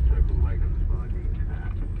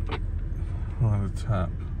 The tap.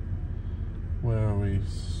 Where are we?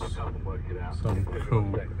 Some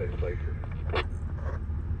cool,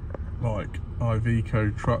 like,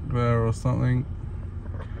 Iveco truck there or something.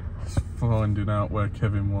 Just finding out where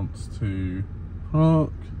Kevin wants to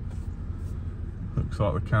park. Looks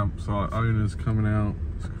like the campsite owner's coming out.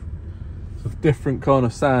 It's a different kind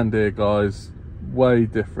of sand here, guys. Way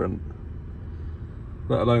different.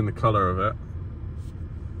 Let alone the colour of it.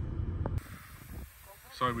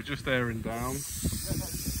 So we're just airing down.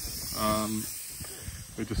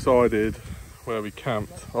 We decided where we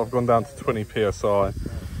camped. I've gone down to 20 psi.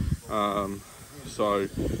 So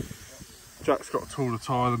Jack's got a taller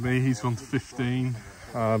tyre than me. He's gone to 15.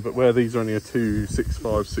 But where these are only a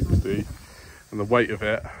 265/60, and the weight of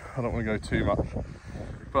it, I don't want to go too much.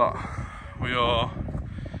 But we are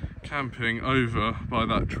camping over by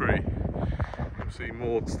that tree. You'll see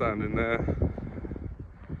Maud standing there.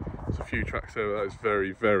 There's a few tracks there, but that is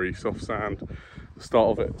very, very soft sand, the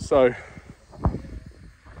start of it. So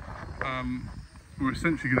we're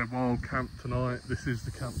essentially going to wild camp tonight. This is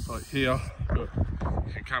the campsite here, but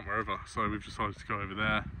you can camp wherever. So we've decided to go over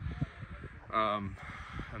there, and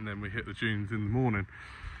then we hit the dunes in the morning.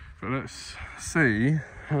 But let's see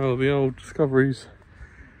how the old discoveries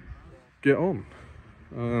get on.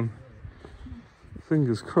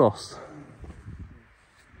 Fingers crossed.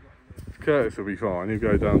 Curtis will be fine. He'll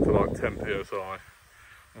go down to like 10 psi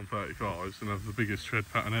on 35s and have the biggest tread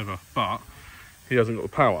pattern ever, but he hasn't got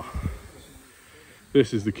the power.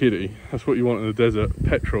 This is the kiddie. That's what you want in the desert,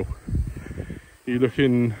 petrol. You look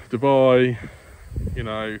in Dubai, you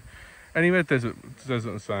know, anywhere desert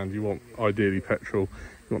and sand, you want ideally petrol.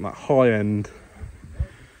 You want that high-end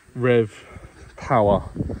rev power.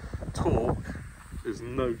 Torque is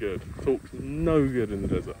no good. Torque's no good in the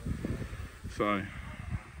desert. So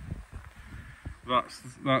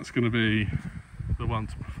that's going to be the one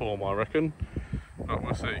to perform, I reckon, but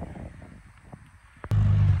we'll see.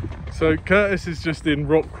 So Curtis is just in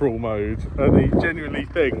rock crawl mode, and he genuinely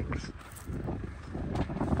thinks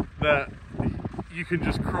that you can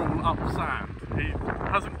just crawl up sand. He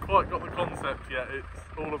hasn't quite got the concept yet. It's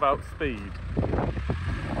all about speed.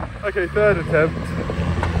 Okay, third attempt.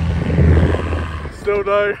 Still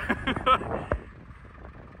no.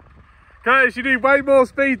 Curtis, you need way more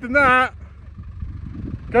speed than that.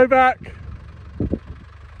 Go back.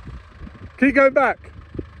 Keep going back.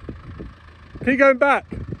 Keep going back.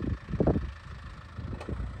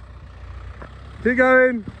 Keep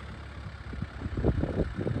going.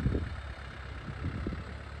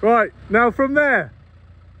 Right, now from there.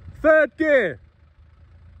 Third gear.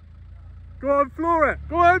 Go on, floor it.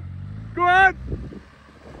 Go on. Go on.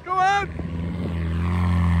 Go on.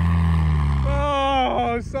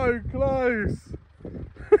 so close.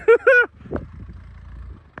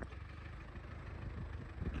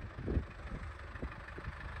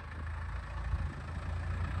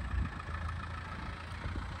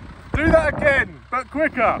 Do that again, but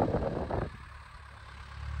quicker.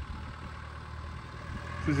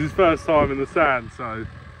 This is his first time in the sand, so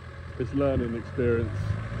it's learning experience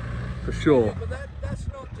for sure. Yeah, but that's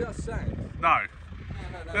not just sand. No.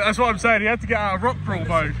 No. That's what I'm saying, he had to get out of rock crawl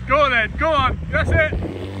mode. Go on then, go on, that's it.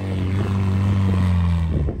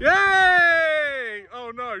 Yay!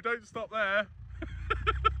 Oh no, don't stop there.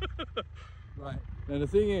 Right, now the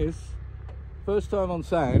thing is, first time on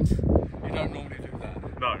sand, you don't normally do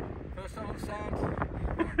that. No. First time on sand,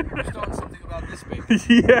 you start something about this big.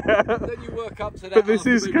 Yeah. Then you work up to that. But this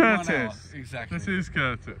after is maybe 1 hour. Curtis. Exactly. This is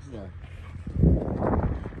Curtis. Yeah.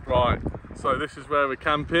 Right, so this is where we're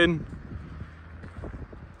camping.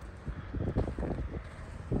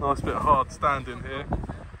 Nice bit of hard standing here.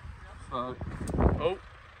 So, oh,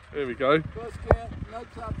 here we go. First gear, no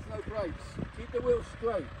clubs, no brakes. Keep the wheels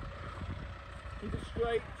straight. Keep it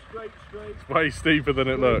straight, straight, straight. It's way steeper than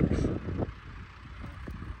it looks.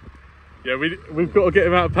 Yeah, we've got to get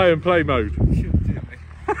him out of pay and play mode. Dear me.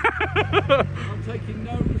 I'm taking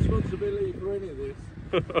no responsibility for any of this.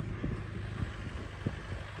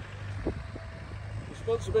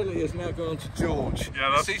 Responsibility has now gone to George.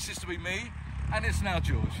 Yeah, it ceases to be me, and it's now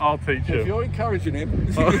George. I'll teach If him. you're encouraging him,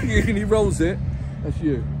 and he rolls it, that's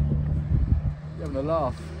you. You're having a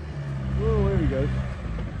laugh. Oh, here we go.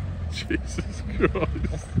 Jesus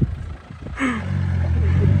Christ.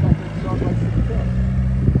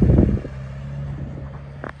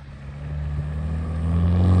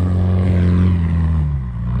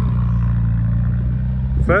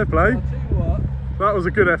 Fair play. I'll tell you what. That was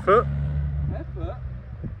a good effort.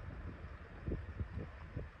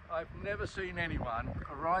 I've never seen anyone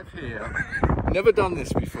arrive here, never done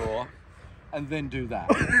this before, and then do that.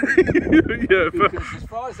 Yeah, Because as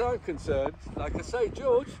far as I'm concerned, like I say,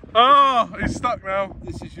 George, he's stuck now.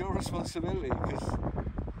 this is your responsibility, because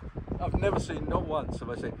I've never seen, not once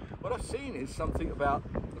have I seen. What I've seen is something about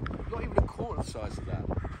not even a quarter the size of that.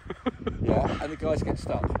 Yeah, and the guys get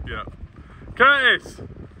stuck. Yeah. Curtis!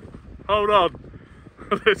 Hold on.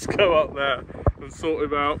 Let's go up there and sort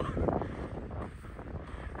him out.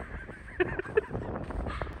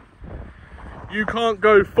 You can't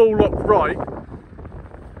go full lock right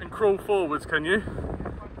and crawl forwards, can you?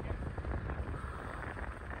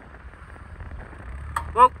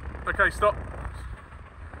 Well, okay, stop.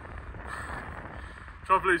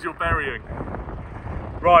 Trouble is you're burying.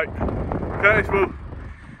 Right, Curtis will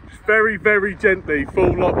just very, very gently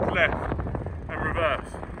full lock left and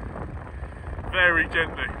reverse. Very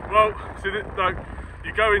gently. Well, no,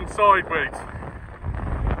 you're going sideways.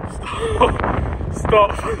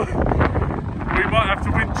 Stop. We might have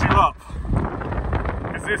to winch you up,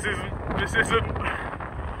 because this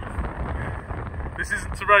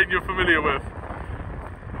isn't terrain you're familiar with,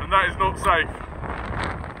 and that is not safe.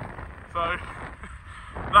 So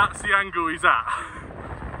that's the angle he's at,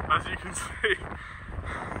 as you can see.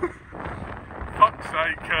 Fuck's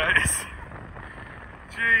sake, Curtis.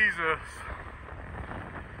 Jesus.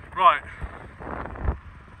 Right.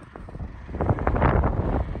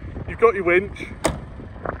 You've got your winch.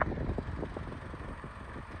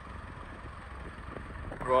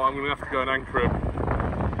 Right, I'm going to have to go and anchor him.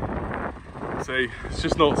 See, it's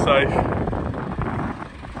just not safe.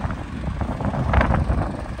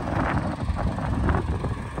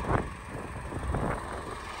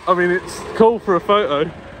 I mean, it's cool for a photo,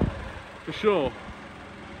 for sure,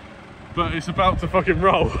 but it's about to fucking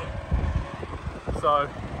roll. So,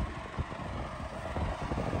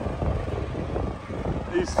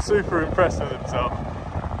 he's super impressed with himself.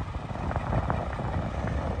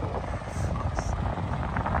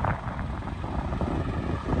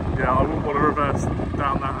 Yeah, I wouldn't want to reverse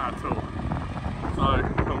down that at all. So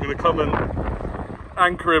I'm going to come and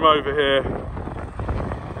anchor him over here,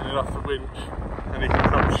 and he'll have to winch, and he can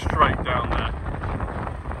come straight down there.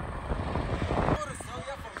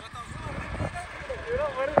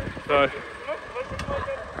 So,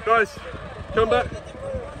 guys, come back,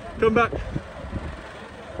 come back.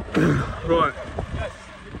 Right. Yes,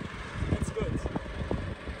 it's good.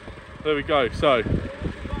 There we go. So.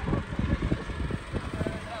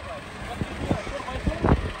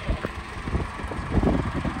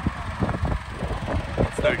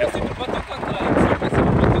 There we go.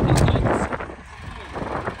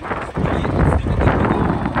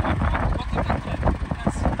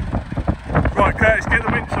 Right, Curtis, get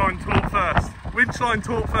the winch line taut first. Winch line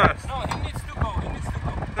taut first. No, he needs to go, he needs to go.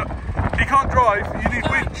 No, he can't drive, you need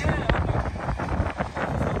winch.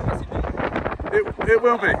 It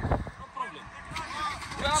will be.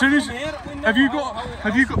 As soon as have you got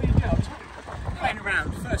Playing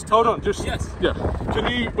around first. hold on, just yeah. Can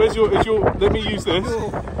you where's your let me use this.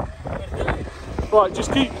 Right,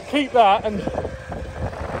 just keep that and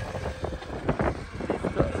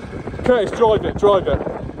Curtis, drive it.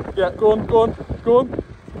 Yeah, go on, drive it. Go on.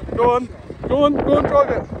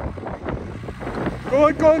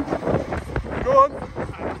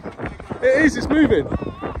 It's moving.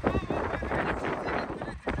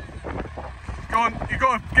 Go on, you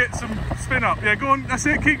got to get some spin up. Yeah, go on, that's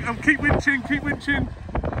it, keep winching.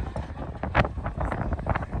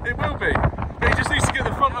 It will be, but he just needs to get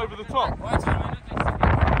the front over the top. What,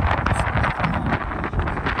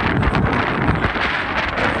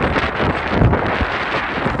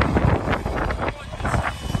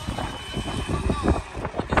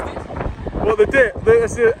 the dip?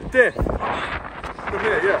 That's the dip. From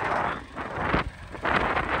here, yeah.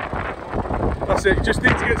 That's it, you just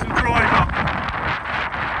need to get some drive up.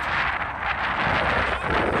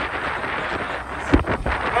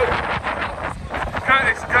 Oh.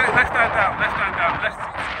 Curtis, left hand down.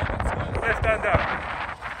 Left hand down.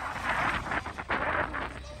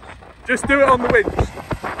 Just do it on the winch.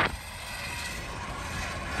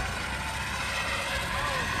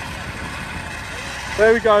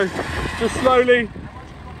 There we go. Just slowly.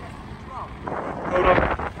 Hold on.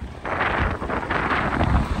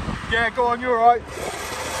 Yeah, go on, you're alright.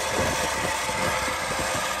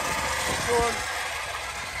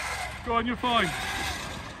 Go on, you're fine.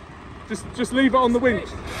 Just leave it on the winch.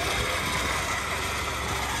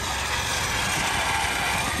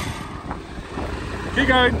 Keep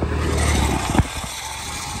going.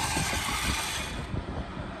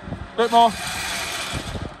 Bit more.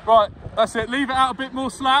 Right, that's it. Leave it out a bit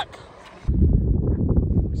more slack.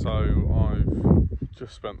 So I've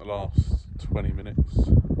just spent the last 20 minutes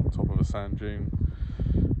on top of a sand dune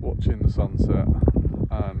watching the sunset,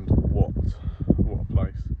 and what a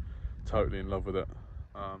place. Totally in love with it.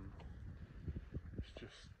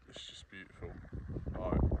 It's just beautiful.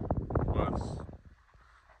 Words,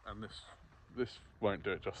 and this won't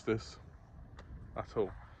do it justice at all.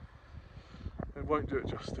 It won't do it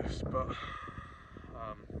justice, but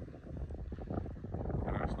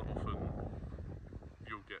you know, it's not often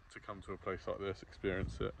you'll get to come to a place like this,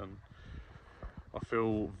 experience it, and I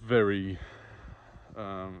feel very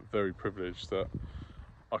very privileged that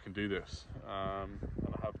I can do this, and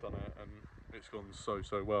I have done it, and it's gone so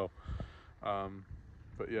well.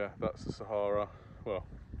 But yeah, that's the Sahara. Well,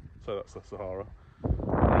 so that's the Sahara.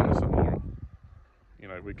 We're in the Sahara. You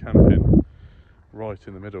know, we're camping right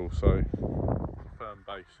in the middle, so firm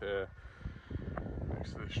base here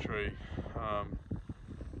next to this tree.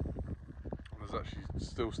 There's actually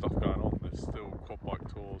still stuff going on. There's still quad bike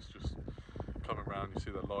tours just coming around. You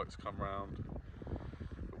see the lights come round.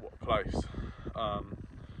 But what a place!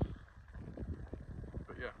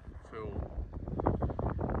 But yeah, feel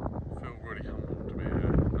really humbled to be here.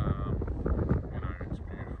 You know, it's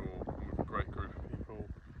beautiful. I'm with a great group of people,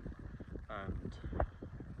 and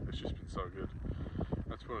it's just been so good.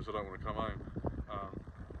 And to be honest, I don't want to come home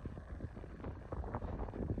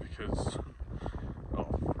because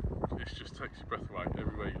it just takes your breath away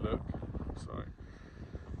everywhere you look. So,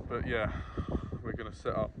 but yeah, we're going to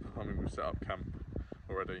set up. I mean, we've set up camp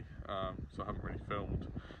already, so I haven't really filmed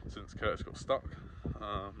since Curtis got stuck.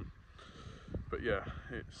 But yeah,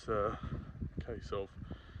 it's a case of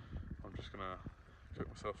I'm just going to cook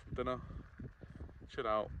myself some dinner, chill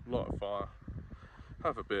out, light a fire,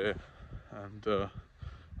 have a beer, and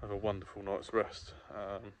have a wonderful night's rest.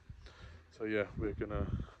 So yeah, we're gonna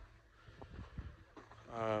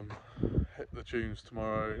hit the dunes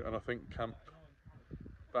tomorrow, and I think camp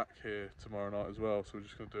back here tomorrow night as well. So we're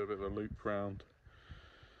just gonna do a bit of a loop round.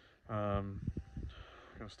 Gonna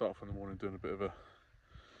start off in the morning doing a bit of a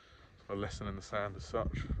lesson in the sand as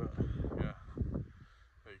such. But yeah,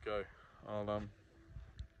 there you go. I'll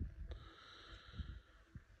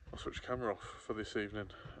switch the camera off for this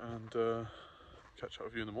evening and catch up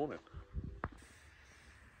with you in the morning.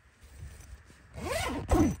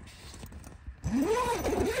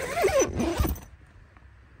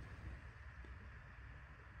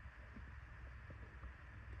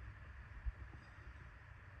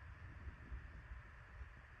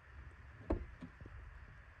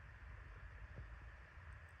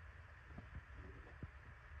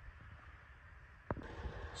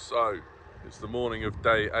 So, it's the morning of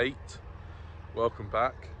day 8. Welcome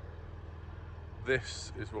back.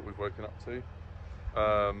 This is what we've woken up to.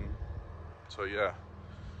 So yeah,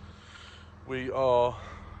 we are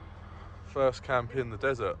first camp in the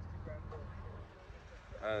desert,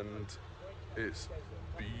 and it's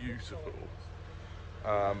beautiful.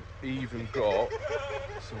 Even got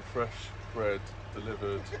some fresh bread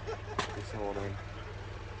delivered this morning.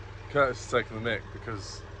 Curtis is taking the mick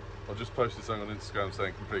because I just posted something on Instagram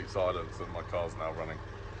saying complete silence and my car's now running.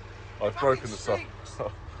 I've broken the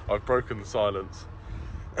silence.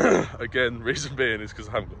 Again, reason being is because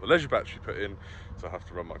I haven't got the leisure battery put in, so I have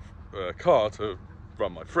to run my car to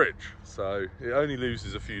run my fridge. So it only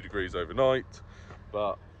loses a few degrees overnight,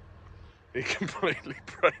 but it completely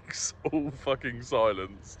breaks all fucking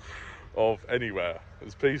silence of anywhere.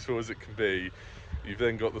 As peaceful as it can be, you've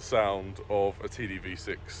then got the sound of a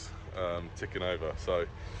TDV6 ticking over. So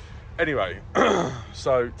anyway,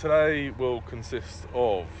 so today will consist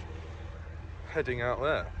of heading out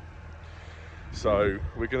there. So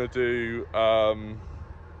we're going to do a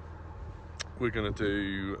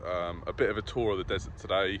bit of a tour of the desert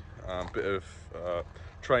today, a bit of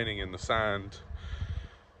training in the sand,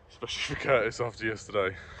 especially for Curtis after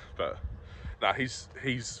yesterday. But nah, he's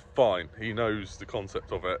fine. He knows the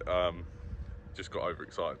concept of it. Just got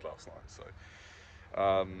overexcited last night. So,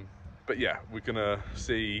 but yeah, we're gonna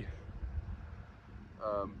see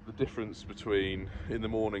the difference between in the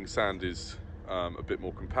morning. Sand is a bit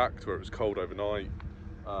more compact where it was cold overnight.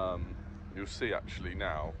 You'll see actually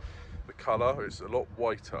now the colour is a lot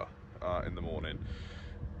whiter in the morning.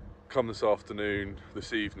 Come this afternoon,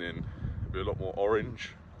 this evening, it'll be a lot more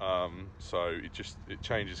orange. So it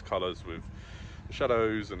changes colours with the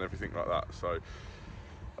shadows and everything like that. So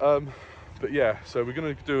but yeah, so we're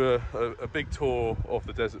going to do a big tour of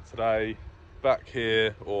the desert today, back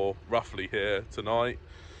here or roughly here tonight,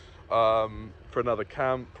 for another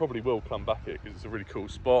camp. Probably will come back here because it's a really cool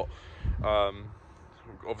spot.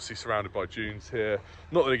 Obviously surrounded by dunes here.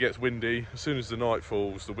 Not that it gets windy. As soon as the night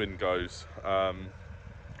falls, the wind goes.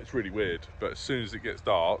 It's really weird, but as soon as it gets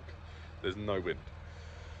dark, there's no wind.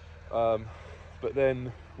 But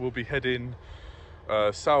then we'll be heading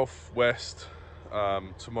southwest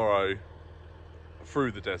tomorrow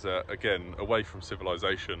through the desert, again away from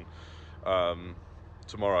civilization.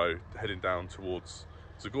 Tomorrow heading down towards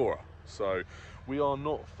Zagora. So we are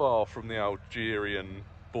not far from the Algerian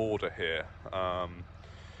border here,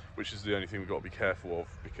 which is the only thing we've got to be careful of,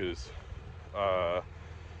 because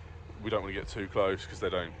we don't want to get too close because they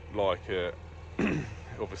don't like it.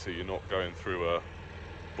 Obviously you're not going through a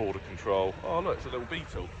border control. Oh look, it's a little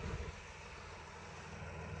beetle.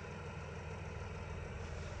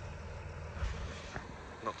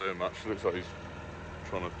 Not doing much. It looks like he's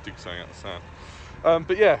trying to dig something out of the sand.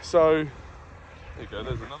 But yeah, so there you go,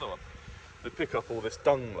 there's another one. They pick up all this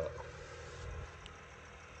dung there.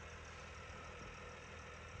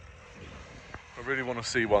 I really want to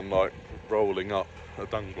see one like rolling up a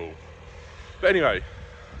dung ball. But anyway,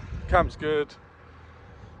 camp's good.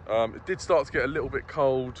 It did start to get a little bit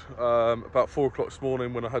cold about 4 o'clock this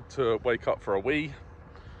morning when I had to wake up for a wee,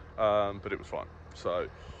 but it was fine. So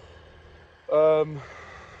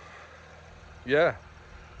yeah,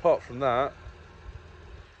 apart from that,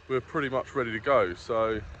 we're pretty much ready to go.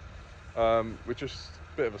 So we're just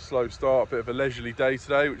a bit of a slow start, a bit of a leisurely day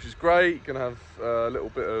today, which is great. Gonna have a little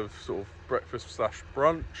bit of sort of breakfast slash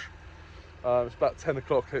brunch. It's about 10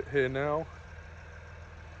 o'clock here now, and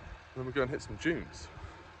then we're going to hit some dunes.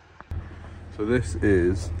 So this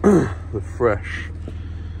is the fresh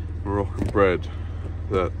Moroccan bread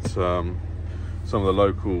that some of the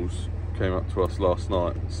locals came up to us last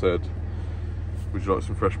night and said, would you like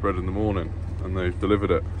some fresh bread in the morning? And they've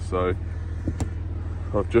delivered it. So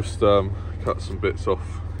I've just cut some bits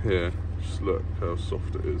off here. Just look how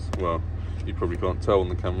soft it is. Well, you probably can't tell on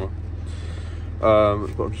the camera.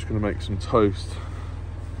 But I'm just going to make some toast.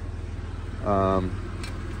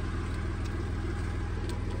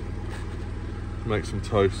 Make some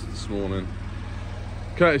toast this morning.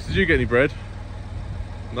 Curtis, did you get any bread?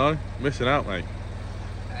 No? Missing out, mate.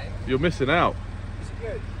 Hey? You're missing out. It's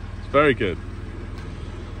good. It's very good.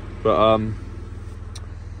 But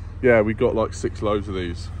yeah, we got like 6 loaves of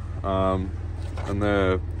these, and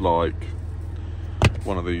they're like,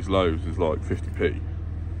 one of these loaves is like 50p.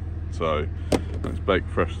 So it's baked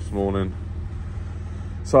fresh this morning.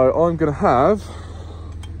 So I'm gonna have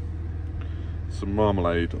some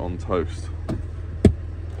marmalade on toast.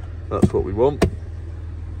 That's what we want,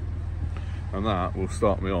 and that will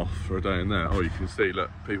start me off for a day in there. Oh, you can see, look,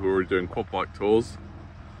 people are already doing quad bike tours.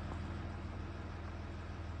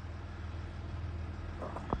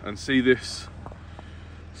 And see this,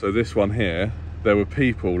 so this one here, there were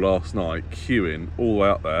people last night queuing all the way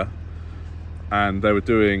up there, and they were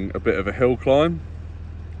doing a bit of a hill climb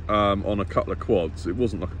on a couple of quads. It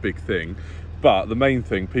wasn't like a big thing, but the main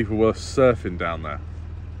thing, people were surfing down there,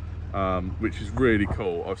 which is really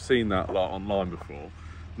cool. I've seen that like online before,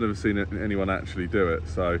 never seen anyone actually do it.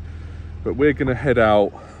 So, but we're going to head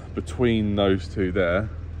out between those two there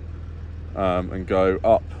and go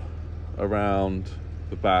up around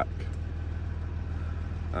the back,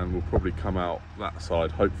 and we'll probably come out that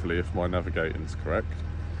side, hopefully, if my navigating's correct.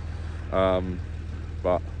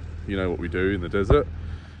 But you know what we do in the desert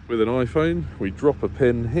with an iPhone, we drop a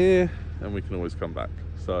pin here and we can always come back.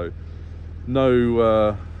 So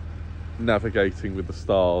no navigating with the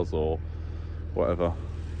stars or whatever.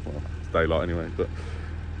 Well, it's daylight anyway,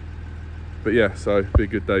 but yeah, so be a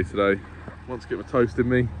good day today. Once I get my toast in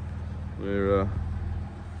me, we're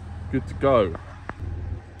good to go.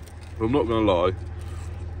 But I'm not gonna lie,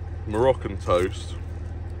 Moroccan toast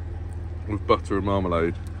with butter and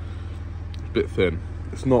marmalade, it's a bit thin.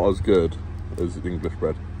 It's not as good as English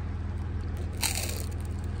bread.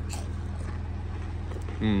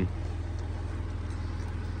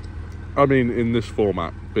 I mean, in this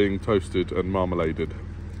format, being toasted and marmaladed.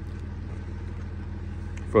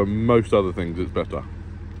 For most other things, it's better.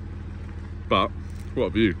 But, what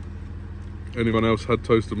have you? Anyone else had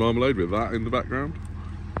toasted marmalade with that in the background?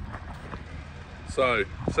 So,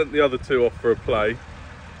 sent the other two off for a play.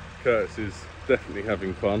 Curtis is definitely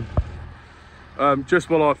having fun. Just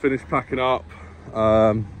while I finish packing up,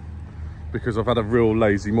 because I've had a real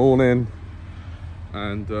lazy morning,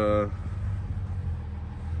 and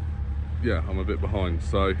yeah, I'm a bit behind,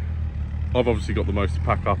 so I've obviously got the most to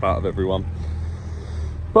pack up out of everyone,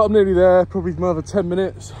 but I'm nearly there, probably another 10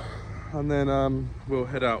 minutes, and then we'll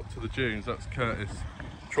head out to the dunes. That's Curtis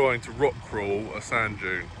trying to rock crawl a sand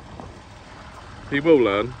dune. He will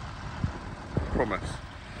learn, I promise.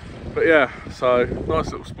 But yeah, so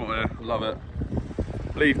nice little spot here, I love it.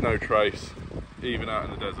 Leave no trace, even out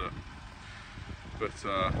in the desert. But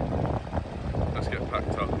let's get packed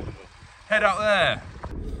up and we'll head out there.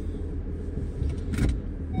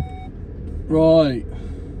 Right,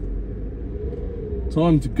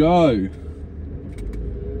 time to go.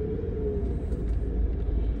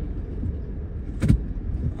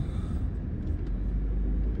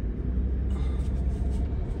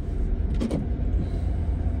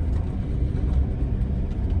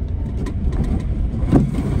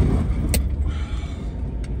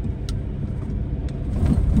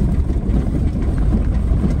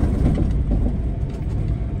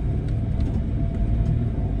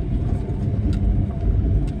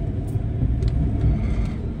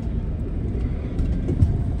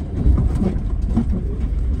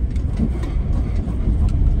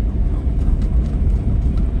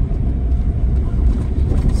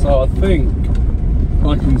 So I think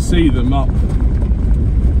I can see them up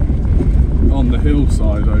on the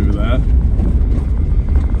hillside over there.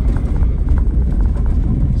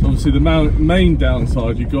 So obviously the main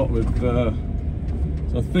downside you got with, so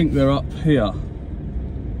I think they're up here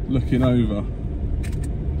looking over.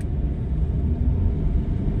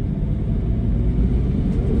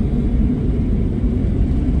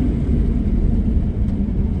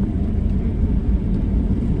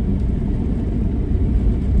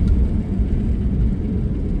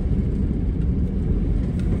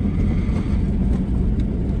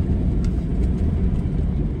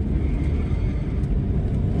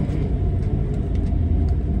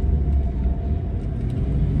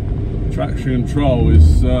 Traction control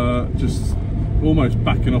is just almost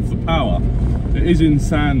backing off the power. It is in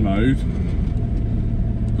sand mode,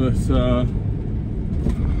 but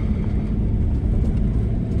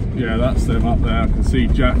yeah, that's them up there. I can see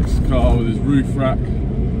Jack's car with his roof rack.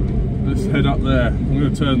 Let's head up there. I'm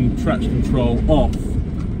going to turn traction control off,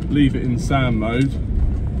 leave it in sand mode,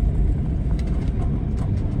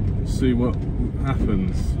 see what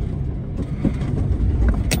happens.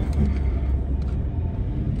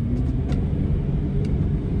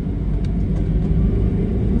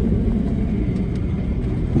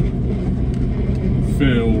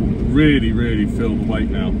 Really feel the weight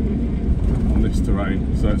now on this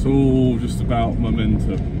terrain, so it's all just about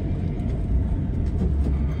momentum.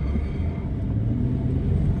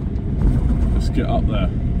 Let's get up there.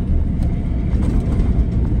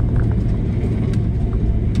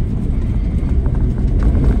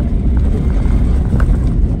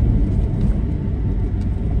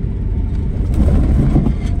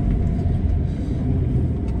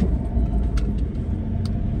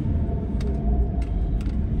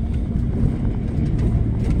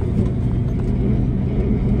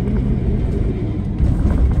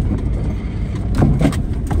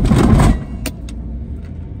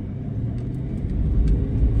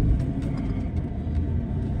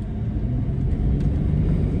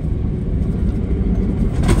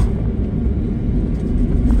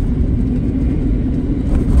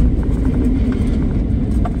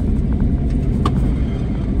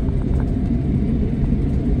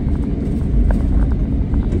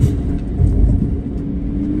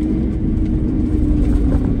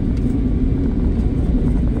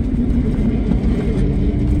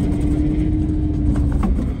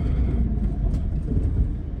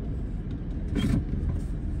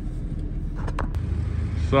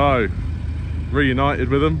 So, reunited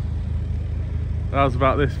with them. How's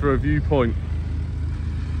about this for a viewpoint?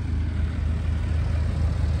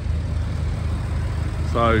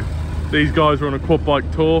 So, these guys are on a quad bike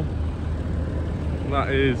tour. And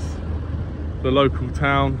that is the local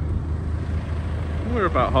town. We're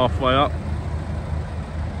about halfway up.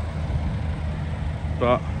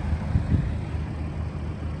 But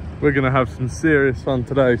we're gonna have some serious fun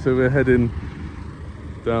today. So we're heading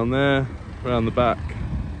down there, around the back.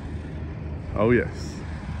 Oh yes.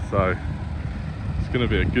 So it's gonna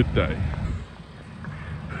be a good day.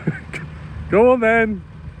 Go on then.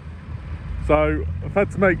 So I've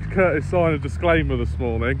had to make Curtis sign a disclaimer this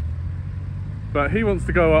morning, but he wants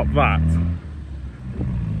to go up that.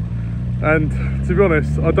 And to be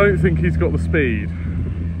honest, I don't think he's got the speed,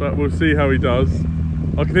 but we'll see how he does.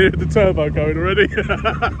 I can hear the turbo going already.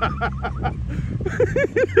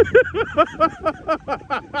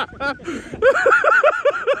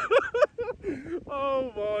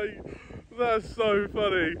 Oh my, that's so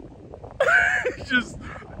funny. Just,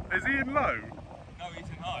 is he in low? No, he's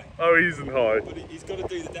in high. Oh, he's in high. But he's got to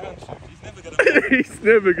do the downshift. He's never going to. He's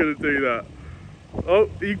never going to do that. Oh,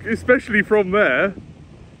 especially from there.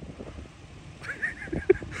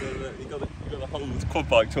 So, you got the whole quad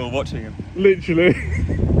bike tour watching him. Literally.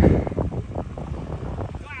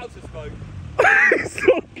 Clouds of smoke. It's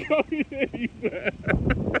not going anywhere.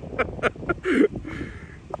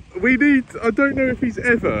 We need, I don't know if he's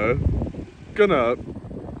ever gonna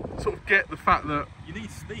sort of get the fact that You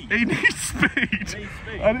need speed. he needs speed. You need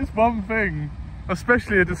speed. And it's one thing,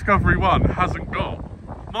 especially a Discovery 1 hasn't got.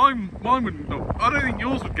 Mine wouldn't not. I don't think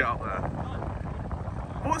yours would get up there.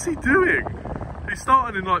 What's he doing? He's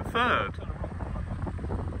starting in like third.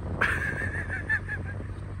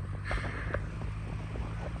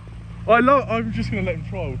 I'm just going to let him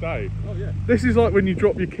try all day. Oh yeah. This is like when you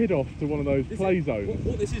drop your kid off to one of those play zones.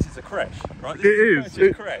 What this is a creche, right? It is. It's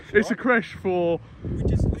a creche. It's a right? creche for We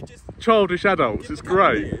just childish adults. give It's him a couple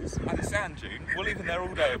of great. years and a sand dune. We'll leave him there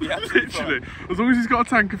all day. It'll be absolutely Literally, fine. as long as he's got a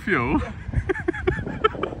tank of fuel.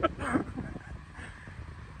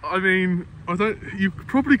 I mean, you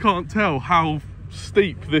probably can't tell how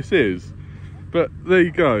steep this is, but there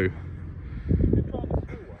you go.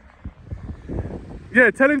 Yeah,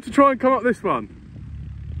 tell him to try and come up this one.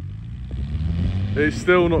 He's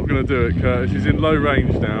still not going to do it, Curtis. He's in low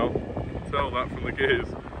range now. Tell that from the gears.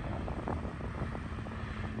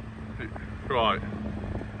 Right.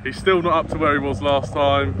 He's still not up to where he was last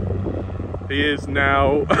time. He is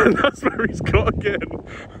now, and that's where he's got again.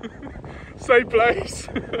 Same place.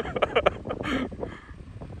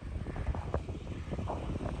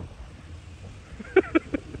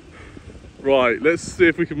 Right, let's see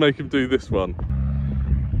if we can make him do this one.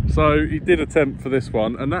 So he did attempt for this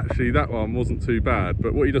one, and actually that one wasn't too bad,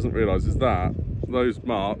 but what he doesn't realise is that those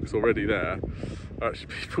marks already there are actually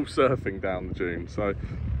people surfing down the dune. So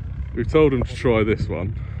we've told him to try this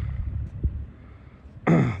one.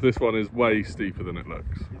 This one is way steeper than it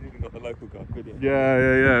looks. You've even got the local guy video.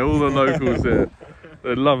 Yeah, all the locals here,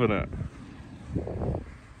 they're loving it.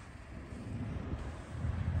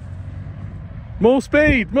 More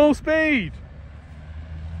speed, more speed!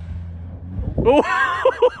 Oh.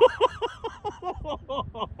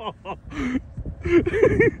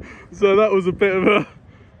 So that was a bit of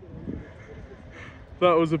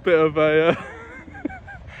a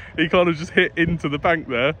he kind of just hit into the bank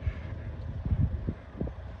there.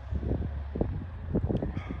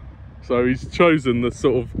 So he's chosen the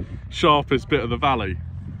sort of sharpest bit of the valley.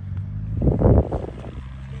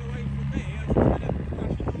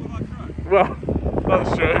 Well,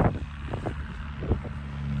 that's true.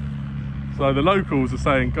 So the locals are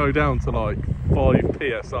saying go down to like 5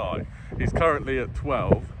 psi. He's currently at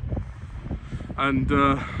 12, and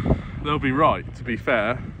they'll be right, to be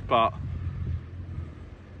fair. But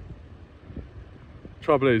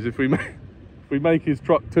trouble is, if we make his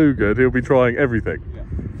truck too good, he'll be trying everything. Yeah.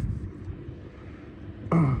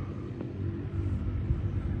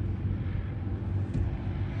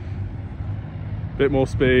 Bit more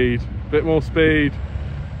speed, bit more speed.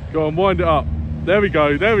 Go on, wind it up. There we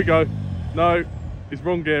go, there we go. No, it's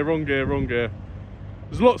wrong gear, wrong gear, wrong gear.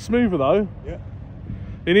 It's a lot smoother though. Yeah.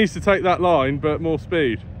 He needs to take that line, but more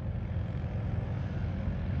speed.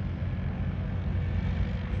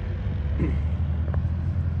 You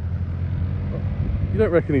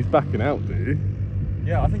don't reckon he's backing out, do you?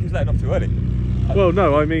 Yeah, I think he's letting off too early. Well,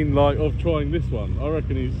 no, I mean like of trying this one. I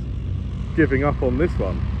reckon he's giving up on this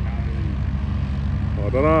one. I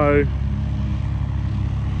don't know.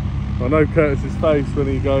 I know Curtis's face when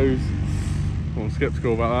he goes, I'm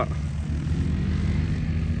sceptical about that.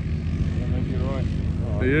 Yeah, maybe you're right.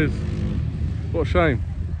 He is. What a shame.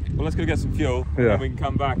 Well, let's go get some fuel, and Yeah. then we can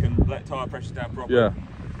come back and let tyre pressure down properly. Yeah,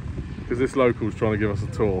 because this local's trying to give us a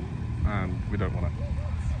tour, and we don't want to.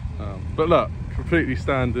 But look, completely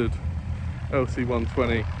standard LC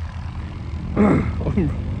 120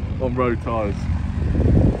 on road tyres.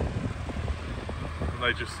 And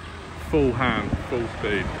they just full hand, full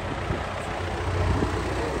speed.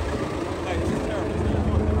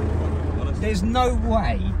 There's no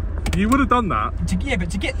way. You would have done that. Yeah, but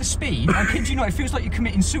to get the speed, I kid you not, it feels like you're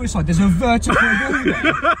committing suicide. There's a vertical wall there,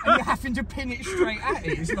 and you're having to pin it straight at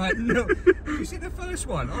it. It's like, no. You see the first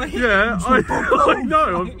one? Yeah, I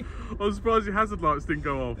know. I'm surprised your hazard lights didn't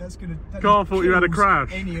go off. Car thought you had a crash.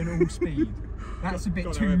 Any and all speed. That's a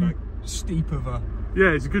bit too steep of a. Yeah,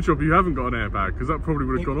 it's a good job you haven't got an airbag, because that probably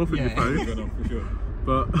would have gone off in your face. Gone off for sure.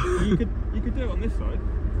 But you could do it on this side.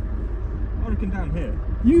 I reckon down here.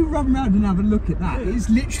 You run round and have a look at that. It's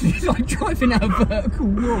literally like driving out a vertical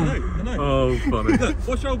wall. I know. Oh, funny. Look,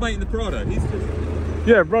 what's your old mate in the Prado? He's just...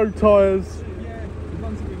 Yeah, road tyres. Yeah, the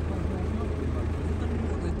ones that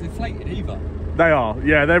we've deflated either. They are,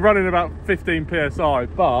 yeah, they're running about 15 psi,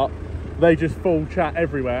 but they just full chat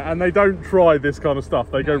everywhere, and they don't try this kind of stuff.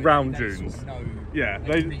 They go round dunes. Sort of know, Yeah,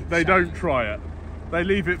 they don't try it. They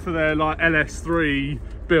leave it for their like LS3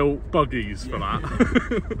 built buggies for that.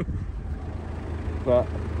 But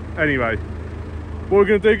anyway, what we're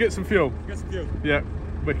going to do, get some fuel. Get some fuel. Yeah,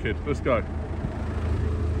 wicked. Let's go.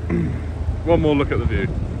 One more look at the view.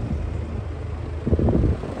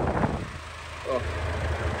 Oh.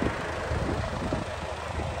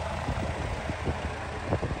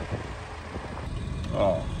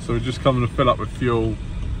 Oh, so we're just coming to fill up with fuel.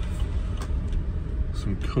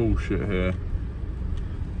 Some cool shit here.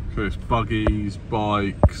 So it's buggies,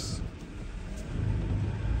 bikes,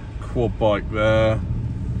 quad bike there,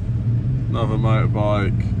 another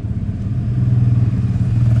motorbike,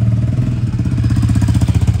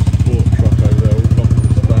 sport truck over there, all come from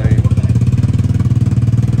Spain.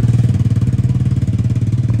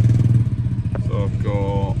 So I've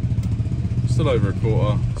got still over a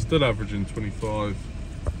quarter, still averaging 25.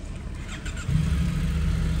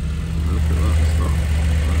 Look at that stuff.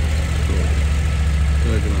 That's cool.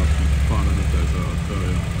 They're gonna have some fun in the desert, I tell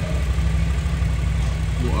you.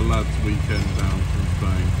 What a lad's weekend down from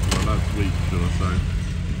Spain. What a lad's week, should I say.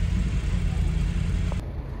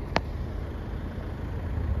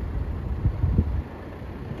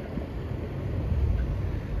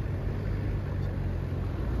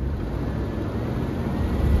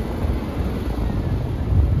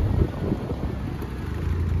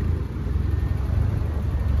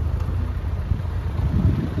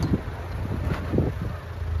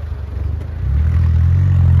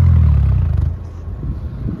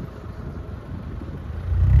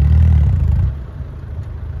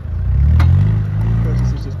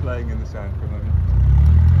 In the sand for a moment.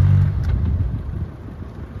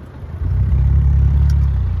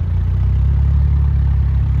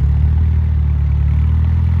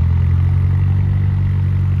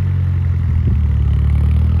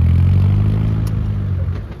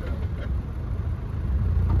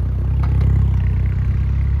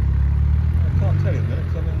 I can't tell you a minute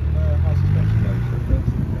because I'm in high suspension mode.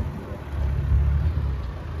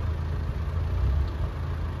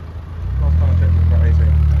 Last time I checked it was about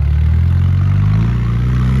 18.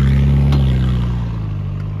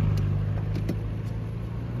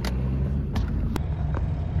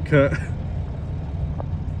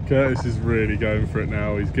 Curtis is really going for it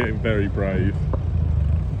now. He's getting very brave.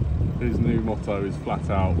 His new motto is flat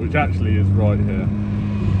out, which actually is right here.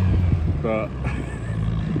 But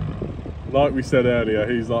like we said earlier,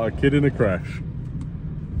 he's like a kid in a crash.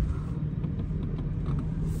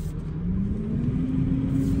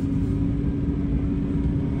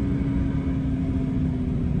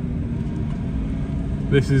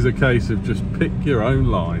 This is a case of just pick your own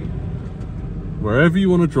line. Wherever you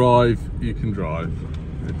want to drive, you can drive.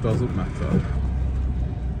 It doesn't matter.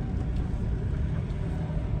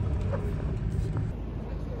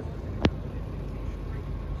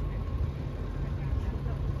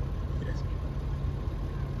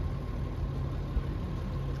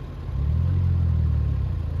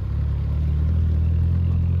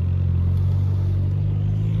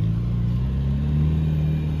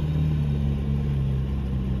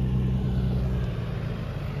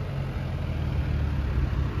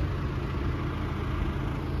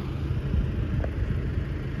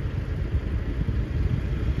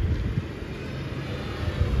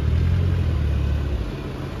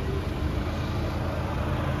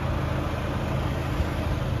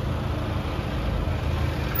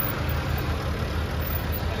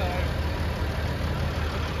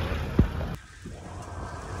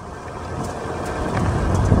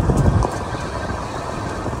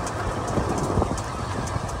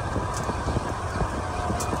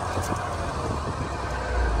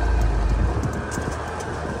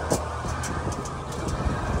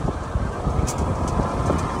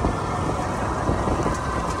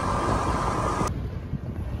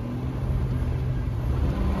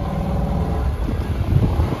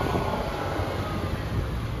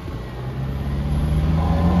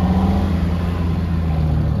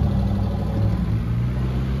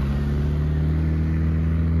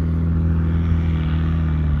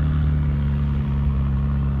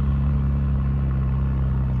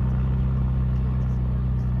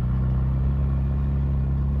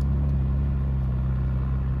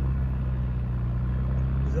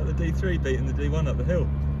 D3 beating the D1 up the hill.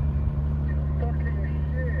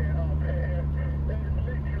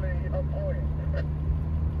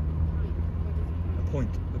 The point.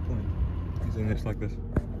 He's in this like this.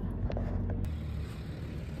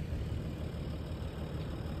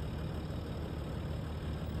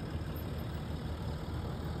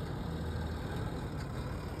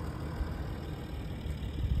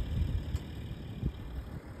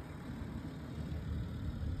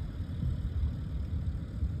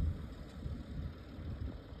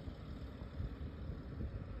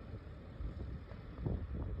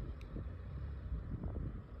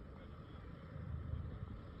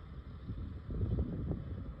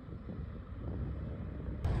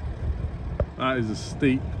 That is a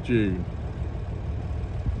steep dune,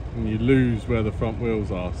 and you lose where the front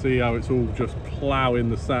wheels are. See how it's all just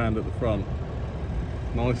ploughing the sand at the front.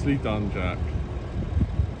 Nicely done, Jack.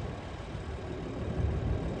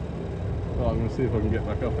 Oh, I'm going to see if I can get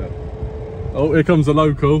back up here. Oh, here comes a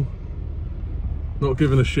local. Not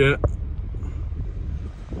giving a shit.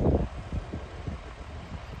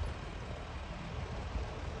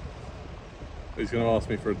 He's going to ask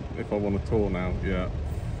me for if I want a tour now. Yeah.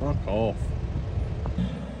 Fuck off.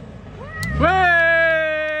 Whee!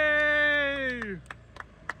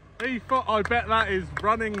 I bet that is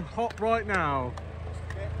running hot right now.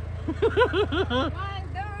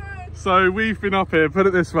 So we've been up here, put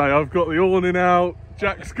it this way, I've got the awning out,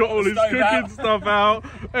 Jack's got all his cooking stuff out,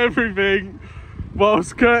 everything,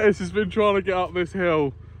 whilst Curtis has been trying to get up this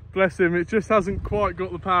hill. Bless him, it just hasn't quite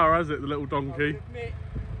got the power, has it, the little donkey?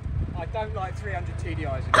 I don't like 300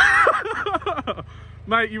 TDIs.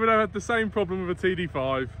 Mate, you would have had the same problem with a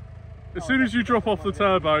TD5. As soon as you drop off the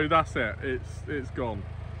turbo, that's it. It's gone.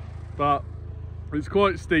 But it's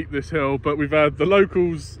quite steep, this hill, but we've had the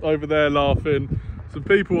locals over there laughing, some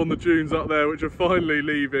people on the dunes up there which are finally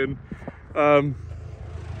leaving.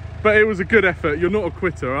 But it was a good effort. You're not a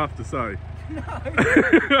quitter, I have to say. No, I'm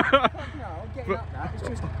getting up that. It's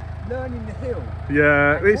just learning the hill.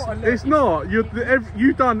 Yeah, it's not.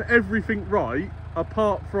 You've done everything right,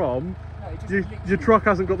 apart from your truck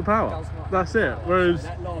hasn't got the power. That's it. Whereas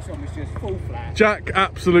that last one was just full flat. Jack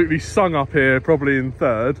absolutely sung up here, probably in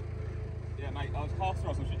third. Yeah, mate, I was half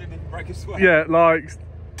throttle, so she didn't even break a sweat. Yeah, like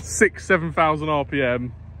 6,000–7,000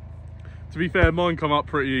 RPM. To be fair, mine come up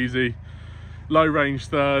pretty easy. Low range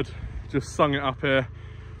third, just sung it up here.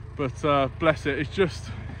 But bless it, it's just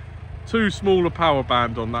too small a power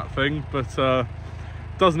band on that thing, but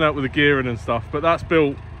doesn't help with the gearing and stuff. But that's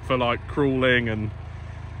built for like crawling and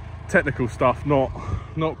technical stuff, not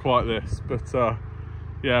quite this. But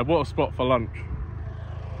yeah, what a spot for lunch.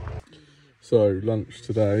 So lunch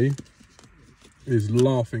today is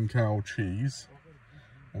Laughing Cow cheese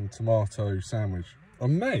and tomato sandwich. I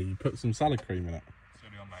may put some salad cream in it.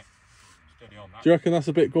 Steady on, mate. Steady on that. Do you reckon that's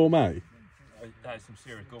a bit gourmet? That is some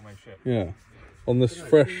serious gourmet shit. Yeah. On this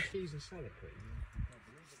fresh... Cheese and salad cream.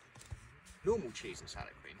 Normal cheese and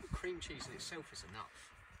salad cream. Cream cheese in itself is enough.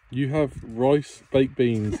 You have rice, baked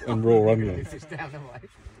beans and raw onion. It's down the way.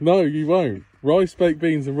 No, you won't. Rice, baked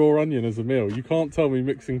beans and raw onion as a meal. You can't tell me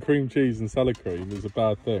mixing cream cheese and salad cream is a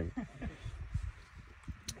bad thing.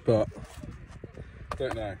 But,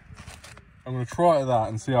 don't know. I'm going to try that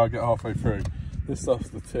and see how I get halfway through. This stuff's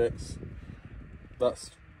the tits.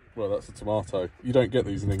 That's a tomato. You don't get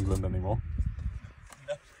these in England anymore.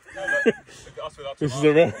 This is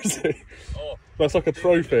a rarity. Oh. That's like a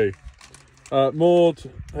trophy. Maud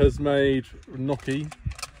has made gnocchi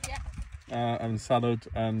and salad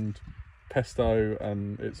and pesto,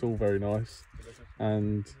 and it's all very nice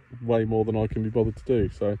and way more than I can be bothered to do.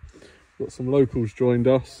 So got some locals joined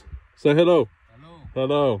us. Say hello.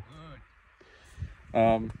 Hello.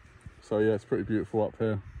 So yeah, it's pretty beautiful up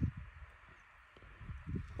here.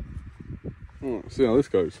 Let's see how this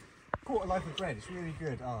goes. Quarter loaf of bread, it's really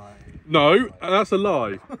good. No, that's a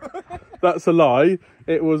lie. That's a lie.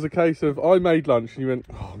 It was a case of I made lunch and you went,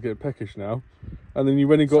 oh, I'm getting peckish now. And then you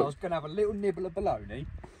went and got... So I was going to have a little nibble of bologna.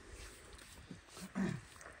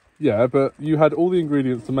 Yeah, but you had all the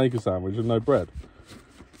ingredients to make a sandwich and no bread.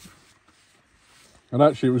 And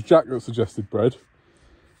actually it was Jack that suggested bread.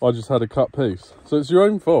 I just had a cut piece. So it's your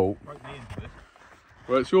own fault.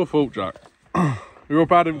 Well, it's your fault, Jack. You're a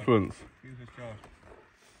bad influence.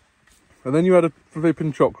 And then you had a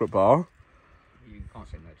flipping chocolate bar. You can't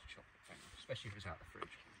say no to chocolate, especially if it's out of the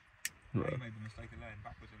fridge. You made the mistake of laying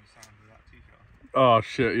backwards in the sand with that t-shirt. Oh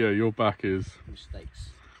shit, yeah, your back is...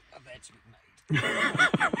 Mistakes are there to be made.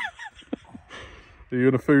 Are you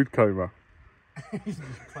in a food coma? Close to.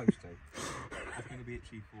 It's going to be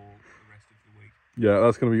itchy for the rest of the week. Yeah,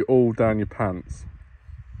 that's going to be all down your pants.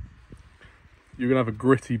 You're going to have a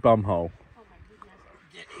gritty bum hole.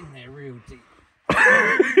 Get in there real deep.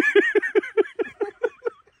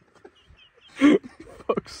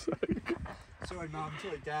 Fuck's sake. Sorry, Mum.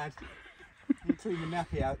 Sorry, Dad. You clean the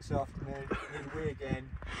nappy out this afternoon. Need a wee again.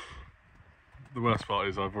 The worst part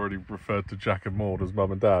is I've already referred to Jack and Maud as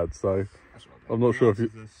mum and dad, so I'm not sure if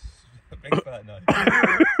you... A big fat no.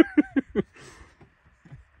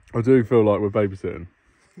 I do feel like we're babysitting.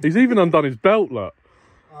 He's even undone his belt, look.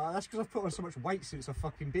 That's because I've put on so much weight since I've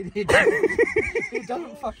fucking been here. It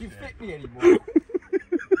doesn't fucking fit me anymore.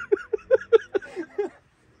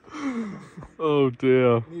 Oh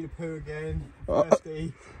dear. Need a poo again.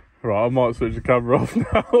 Thirsty. Right, I might switch the camera off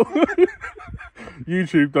now.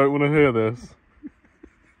 YouTube don't want to hear this.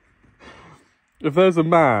 If there's a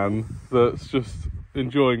man that's just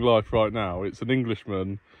enjoying life right now, it's an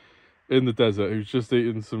Englishman in the desert who's just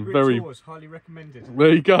eaten some GRITT very... Tours, highly recommended.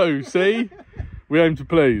 There you go, see? We aim to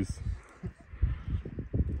please.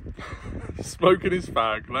 Smoking his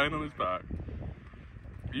fag, laying on his back.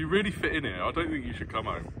 You really fit in here. I don't think you should come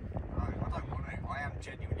home. No, I don't want to. I am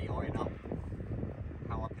genuinely eyeing up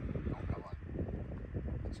how I can not go home.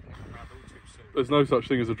 It's going to come round all too soon. There's no such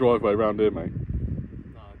thing as a driveway round here, mate.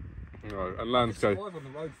 No. No, and I could landscape. survive on the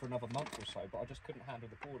road for another month or so, but I just couldn't handle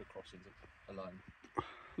the border crossings alone.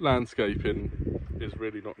 Landscaping is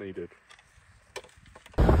really not needed.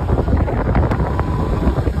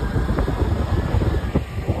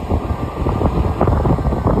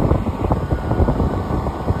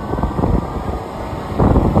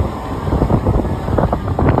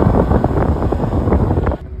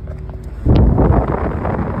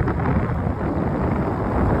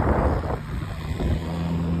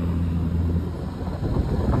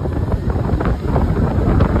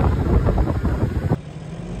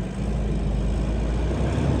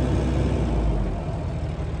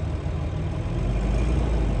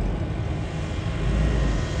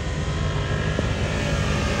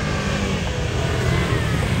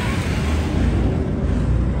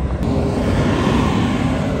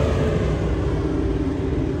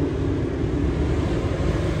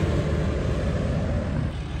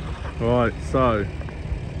 Right, so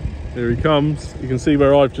here he comes. You can see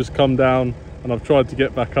where I've just come down and I've tried to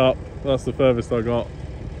get back up. That's the furthest I got.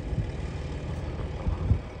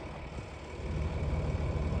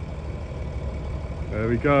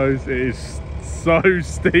 There he goes. It is so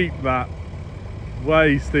steep, that.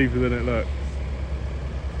 Way steeper than it looks.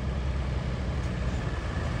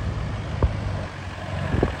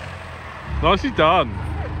 Nicely done.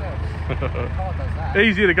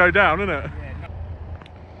 Easier to go down, isn't it?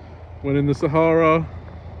 When in the Sahara,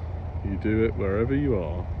 you do it wherever you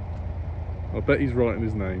are. I bet he's writing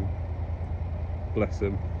his name. Bless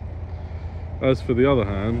him. As for the other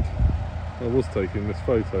hand, I was taking this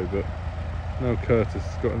photo, but now Curtis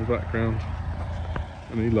has got in the background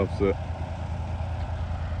and he loves it.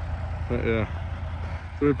 But yeah,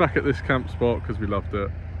 so we're back at this camp spot because we loved it.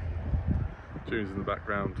 Tunes in the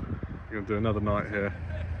background. We're going to do another night here.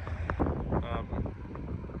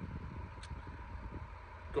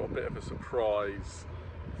 Got a bit of a surprise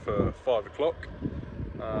for 5 o'clock.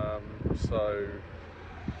 It's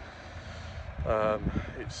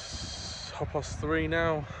 3:30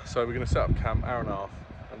 now, so we're going to set up camp, hour and a half,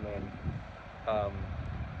 and then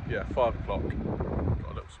yeah, 5 o'clock.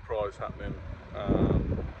 Got a little surprise happening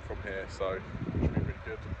from here, so it should be really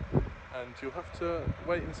good. And you'll have to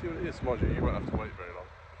wait and see what it is. Mind you won't have to wait very long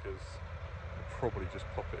because we'll probably just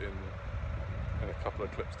pop it in a couple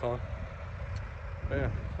of clips time. But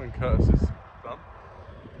yeah, when Curtis is done,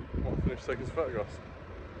 I might finish taking some photographs.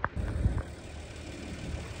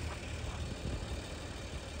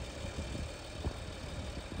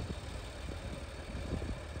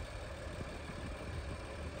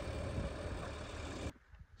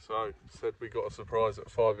 So, said we got a surprise at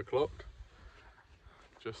 5 o'clock,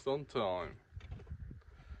 just on time.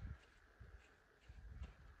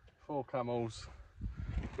 4 camels,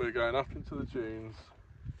 we're going up into the dunes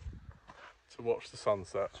to watch the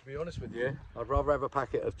sunset. To be honest with you, I'd rather have a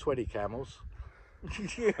packet of 20 camels.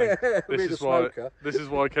 This is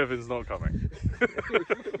why Kevin's not coming.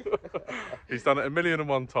 He's done it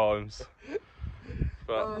 1,000,001 times.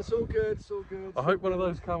 But it's all good, it's all good. I hope one of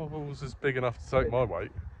those camels is big enough to take my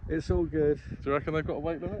weight. It's all good. Do you reckon they've got a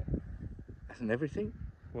weight limit? Isn't everything?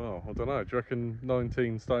 Well, I don't know. Do you reckon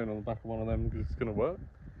 19 stone on the back of one of them is going to work?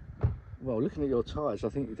 Well, looking at your tyres, I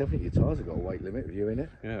think definitely your tyres have got a weight limit with you in it.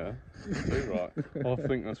 Yeah, too right. I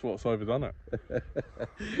think that's what's overdone it.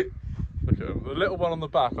 Look at him. The little one on the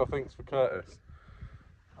back, I think, is for Curtis.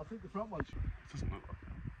 I think the front one Doesn't look like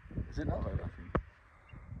Is it not though, I think?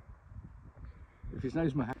 If his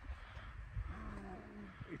name's Mohammed.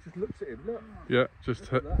 He just looks at him, look. it. Yeah,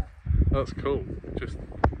 just Look at that. That's cool. It just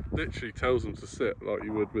literally tells them to sit like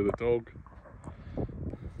you would with a dog. See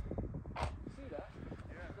that?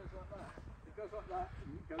 Yeah. It goes like that. It goes like that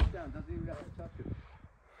and it goes down, doesn't even have to touch it.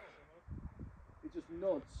 It just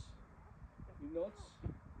nods. He nods.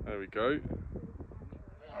 There we go.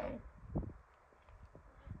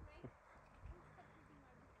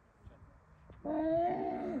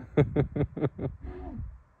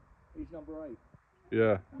 He's number 8.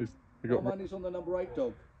 Yeah, He's on the number 8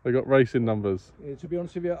 dog. they got racing numbers. Yeah, to be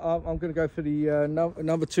honest with you, I'm going to go for the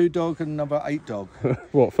number 2 dog and number 8 dog.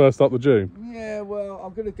 What, first up the dune? Yeah, well,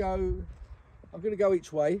 I'm going to go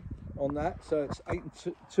each way on that, so it's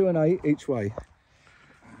 2 and 8 each way.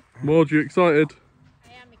 Maud, you excited?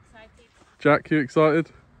 I am excited. Jack, you excited?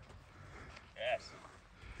 Yes.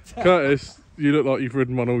 Curtis, you look like you've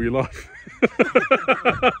ridden one all your life.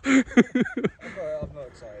 I'm not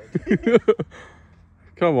excited.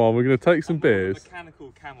 Come on, we're going to take some beers.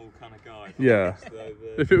 Mechanical camel kind of guy. Yeah. So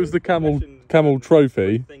If it was the camel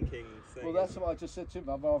trophy. Thinking Well, that's what I just said to him.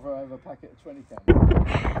 I'd rather have a packet of 20 cans.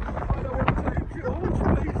 I don't want to take George,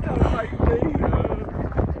 please don't make me.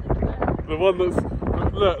 The one that's...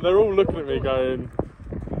 Look, they're all looking at me going,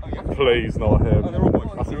 please, not him.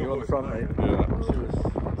 I think you're on the front, mate. Yeah. She was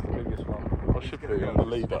the biggest one. I should be on the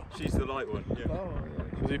leader. She's the light one.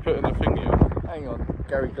 Yeah. Is he putting a thingy on? Hang on.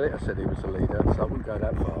 Gary Glitter said he was the leader, so I wouldn't go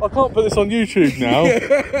that far. I can't put this on YouTube now.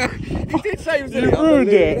 He did say he was the You leader. ruined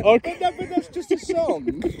it. But that's just a song.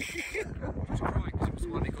 I was crying because it was the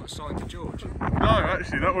one that got assigned to George. No,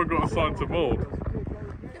 actually, that one got assigned to Maud.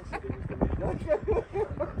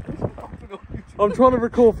 I'm trying to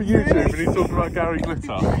record for YouTube and he's talking about Gary Glitter.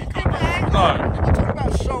 No. Talk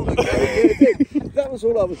about song and Gary Glitter. That was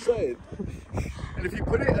all I was saying. And if you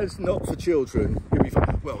put it as not for children, you'll be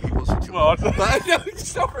fine. Well, he was for children. Well, But, no,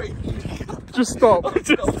 sorry. just stop.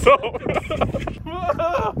 Just stop.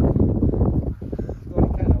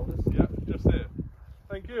 Yeah, just here.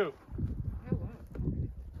 Thank you.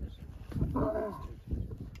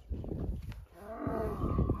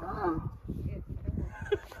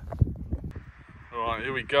 Alright,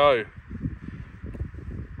 here we go.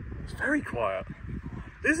 It's very quiet,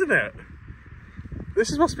 isn't it?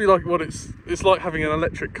 This must be like what it's like having an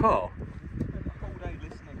electric car.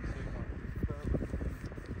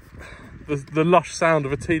 The lush sound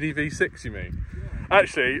of a TDV6, you mean? Yeah.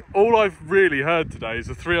 Actually, all I've really heard today is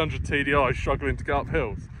a 300 TDI struggling to go up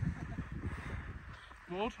hills.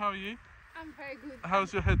 Maud, how are you? I'm very good.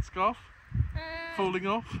 How's your headscarf? Falling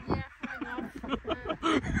off? Yeah, falling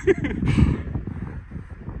off.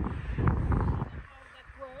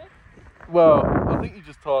 Well, I think you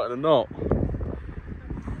just tie it in a knot.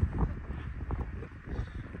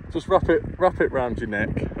 Just wrap it round your neck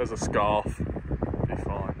as a scarf. Be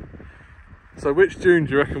fine. So which dune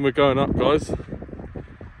do you reckon we're going up, guys?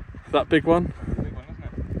 That big one? Big one, isn't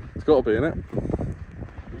it? It's got to be in it.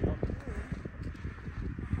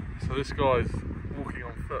 So this guy's walking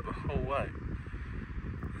on foot the whole way.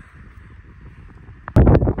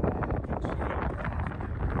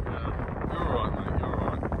 You're alright, mate, you're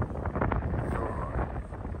alright.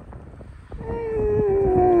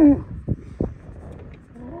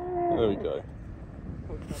 There we go.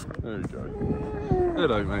 There we go.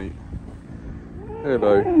 Hello, mate.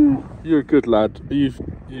 Hello. You're a good lad. You've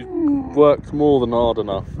worked more than hard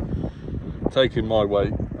enough. Taking my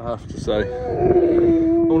weight, I have to say.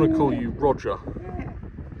 I want to call you Roger.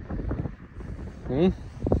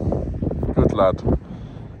 Good lad.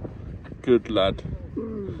 Good lad.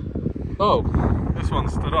 Oh, this one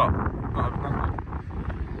stood up.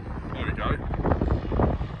 There we go.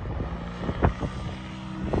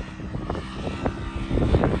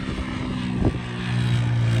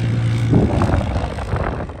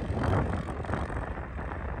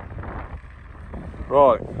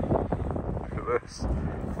 Right, look at this,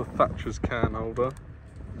 the Thatcher's can holder.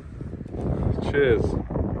 Cheers.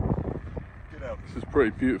 This is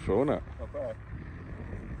pretty beautiful, isn't it? Not bad.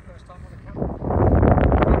 First time on a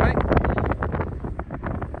camera.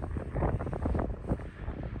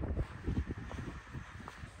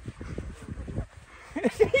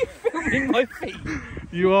 Filming my feet.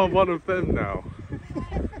 You are one of them now.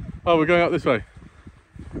 Oh, we're going up this way.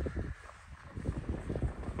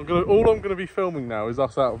 All I'm going to be filming now is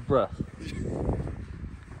us out of breath.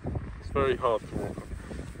 It's very hard to walk.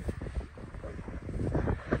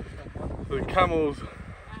 The camels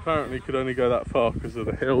apparently could only go that far because of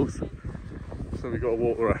the hills, so we've got to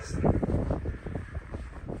walk the rest.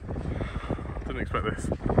 Didn't expect this,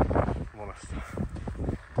 if I'm honest.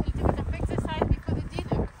 You did enough exercise because you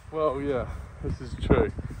didn't. Well, yeah, this is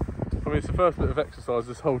true. I mean, it's the first bit of exercise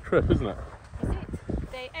this whole trip, isn't it? Is it?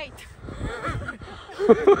 Day 8.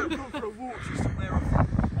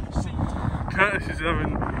 Curtis is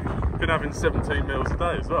been having 17 meals a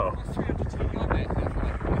day as well.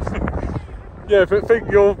 Yeah, but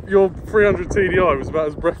think your 300 TDI was about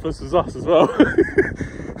as breathless as us as well.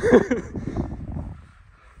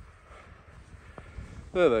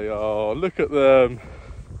 There they are, look at them.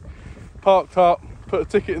 Parked up, put a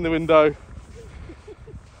ticket in the window.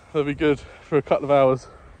 They'll be good for a couple of hours.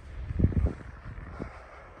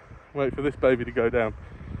 Wait for this baby to go down.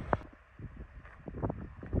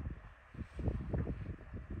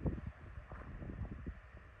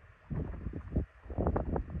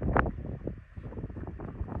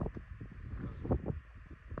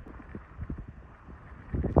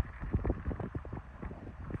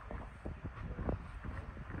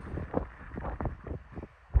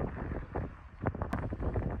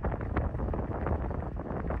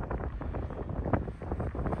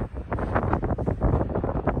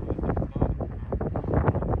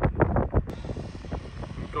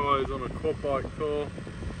 On a quad bike tour.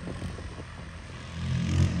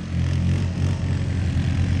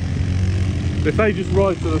 If they just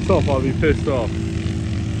ride to the top, I'll be pissed off.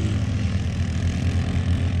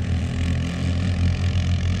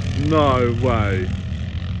 No way.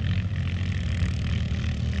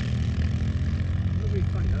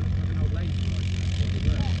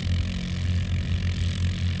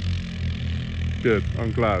 Good,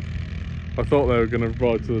 I'm glad. I thought they were going to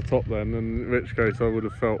ride to the top then, and in which case I would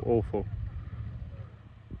have felt awful.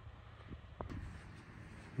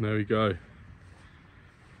 There we go.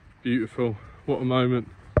 Beautiful. What a moment.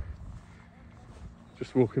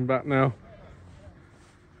 Just walking back now.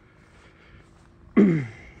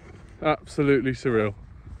 Absolutely surreal.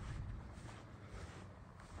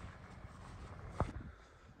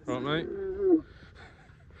 Right, mate?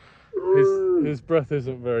 His breath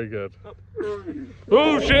isn't very good.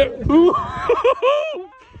 Oh shit!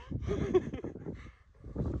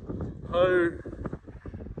 Oh,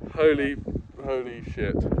 holy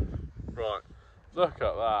shit. Right, look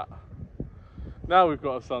at that. Now we've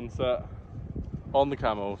got a sunset on the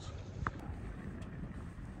camels.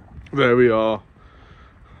 There we are.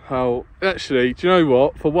 How, actually, do you know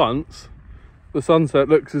what? For once, the sunset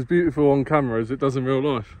looks as beautiful on camera as it does in real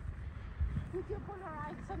life. Put your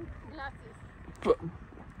polarized sunglasses. But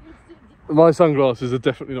my sunglasses are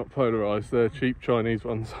definitely not polarised, they're cheap Chinese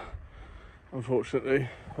ones, unfortunately.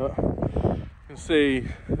 But you can see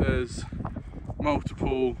there's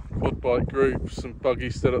multiple quad bike groups and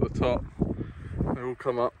buggies still at the top. They all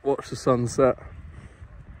come up, watch the sunset.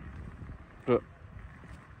 But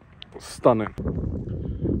stunning.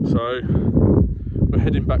 So we're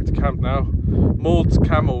heading back to camp now. Maud's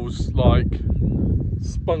camel's like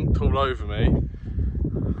spunked all over me.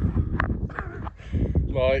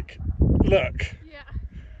 Like, look. Yeah.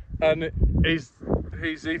 And he's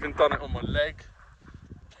even done it on my leg.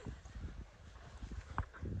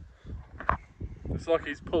 It's like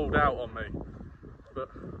he's pulled out on me. But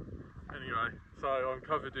anyway, so I'm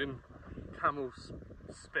covered in camel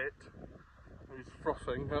spit. He's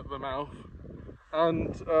frothing at the mouth.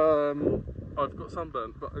 And I've got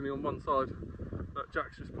sunburnt, but only on one side that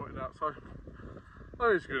Jack's just pointed out. So I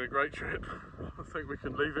think it's been a great trip. I think we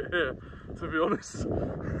can leave it here, to be honest.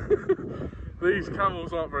 These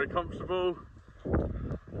camels aren't very comfortable.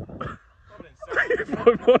 If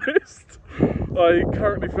I'm honest, I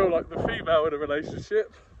currently feel like the female in a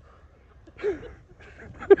relationship.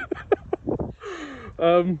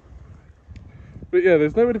 But yeah,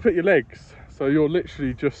 there's nowhere to put your legs, so you're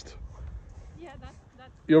literally just...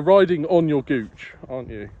 You're riding on your gooch, aren't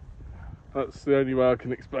you? That's the only way I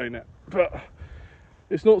can explain it. But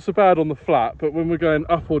it's not so bad on the flat, but when we're going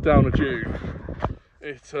up or down a dune,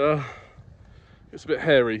 it's a bit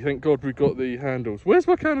hairy. Thank God we got the handles. Where's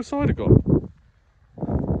my can of cider gone?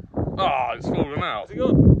 Ah, it's fallen out. Is it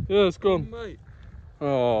gone? Yeah, it's gone. Oh, mate.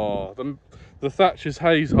 Oh, the Thatcher's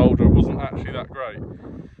haze holder wasn't actually that great.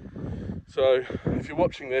 So if you're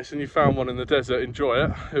watching this and you found one in the desert, enjoy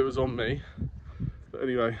it. It was on me. But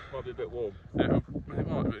anyway, Might be a bit warm. it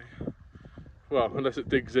might be. Well, unless it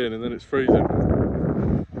digs in and then it's freezing.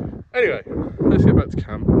 Anyway, let's get back to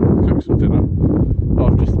camp, cook some dinner.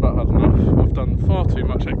 I've just about had enough. I've done far too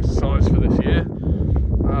much exercise for this year.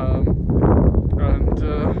 Yeah,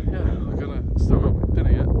 I'm gonna still got my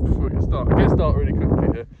dinner yet before it gets dark. It gets dark really quickly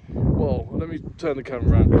here. Well, let me turn the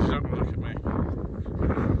camera around because you don't want to look at me.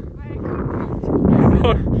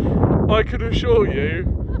 I can assure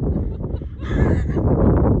you.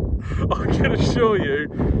 I can assure you,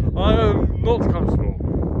 I am not comfortable.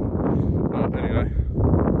 But anyway.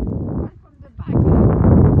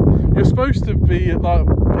 You're supposed supposed to be like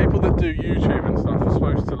people that do YouTube and stuff are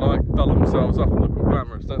supposed to like dull themselves up and look all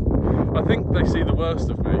glamorous. I think they see the worst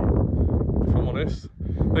of me, if I'm honest.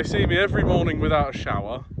 They see me every morning without a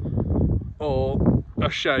shower or a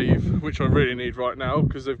shave, which I really need right now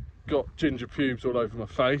because they've got ginger pubes all over my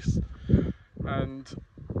face, and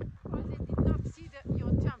Oh, they did not see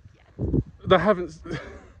your jump yet.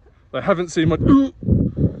 they haven't seen my.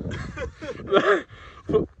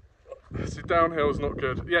 See, downhill's not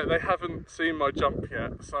good. Yeah, they haven't seen my jump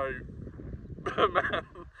yet, so the man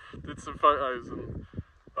did some photos and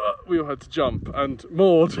we all had to jump. And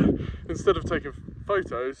Maud, instead of taking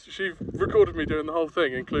photos, she recorded me doing the whole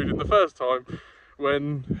thing, including the first time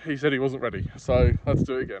when he said he wasn't ready. So I had to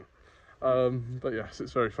do it again. But yes,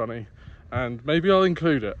 it's very funny, and maybe I'll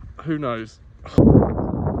include it. Who knows?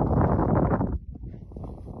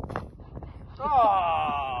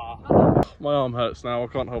 My arm hurts now, I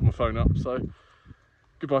can't hold my phone up, so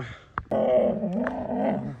goodbye.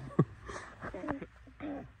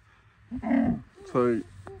 So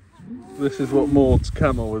this is what Maud's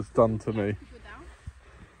camel has done to me.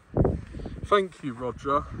 Thank you,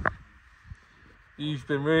 Roger. You've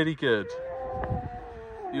been really good.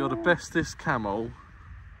 You're the bestest camel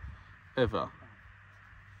ever.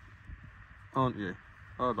 Aren't you?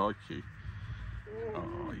 I like you.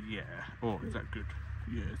 Oh yeah. Oh, is that good?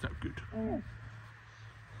 Yeah, is that good?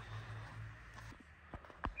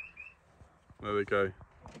 There they go.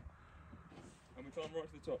 And we climb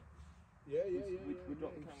right to the top. Yeah. We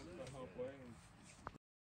drop the camels about halfway. And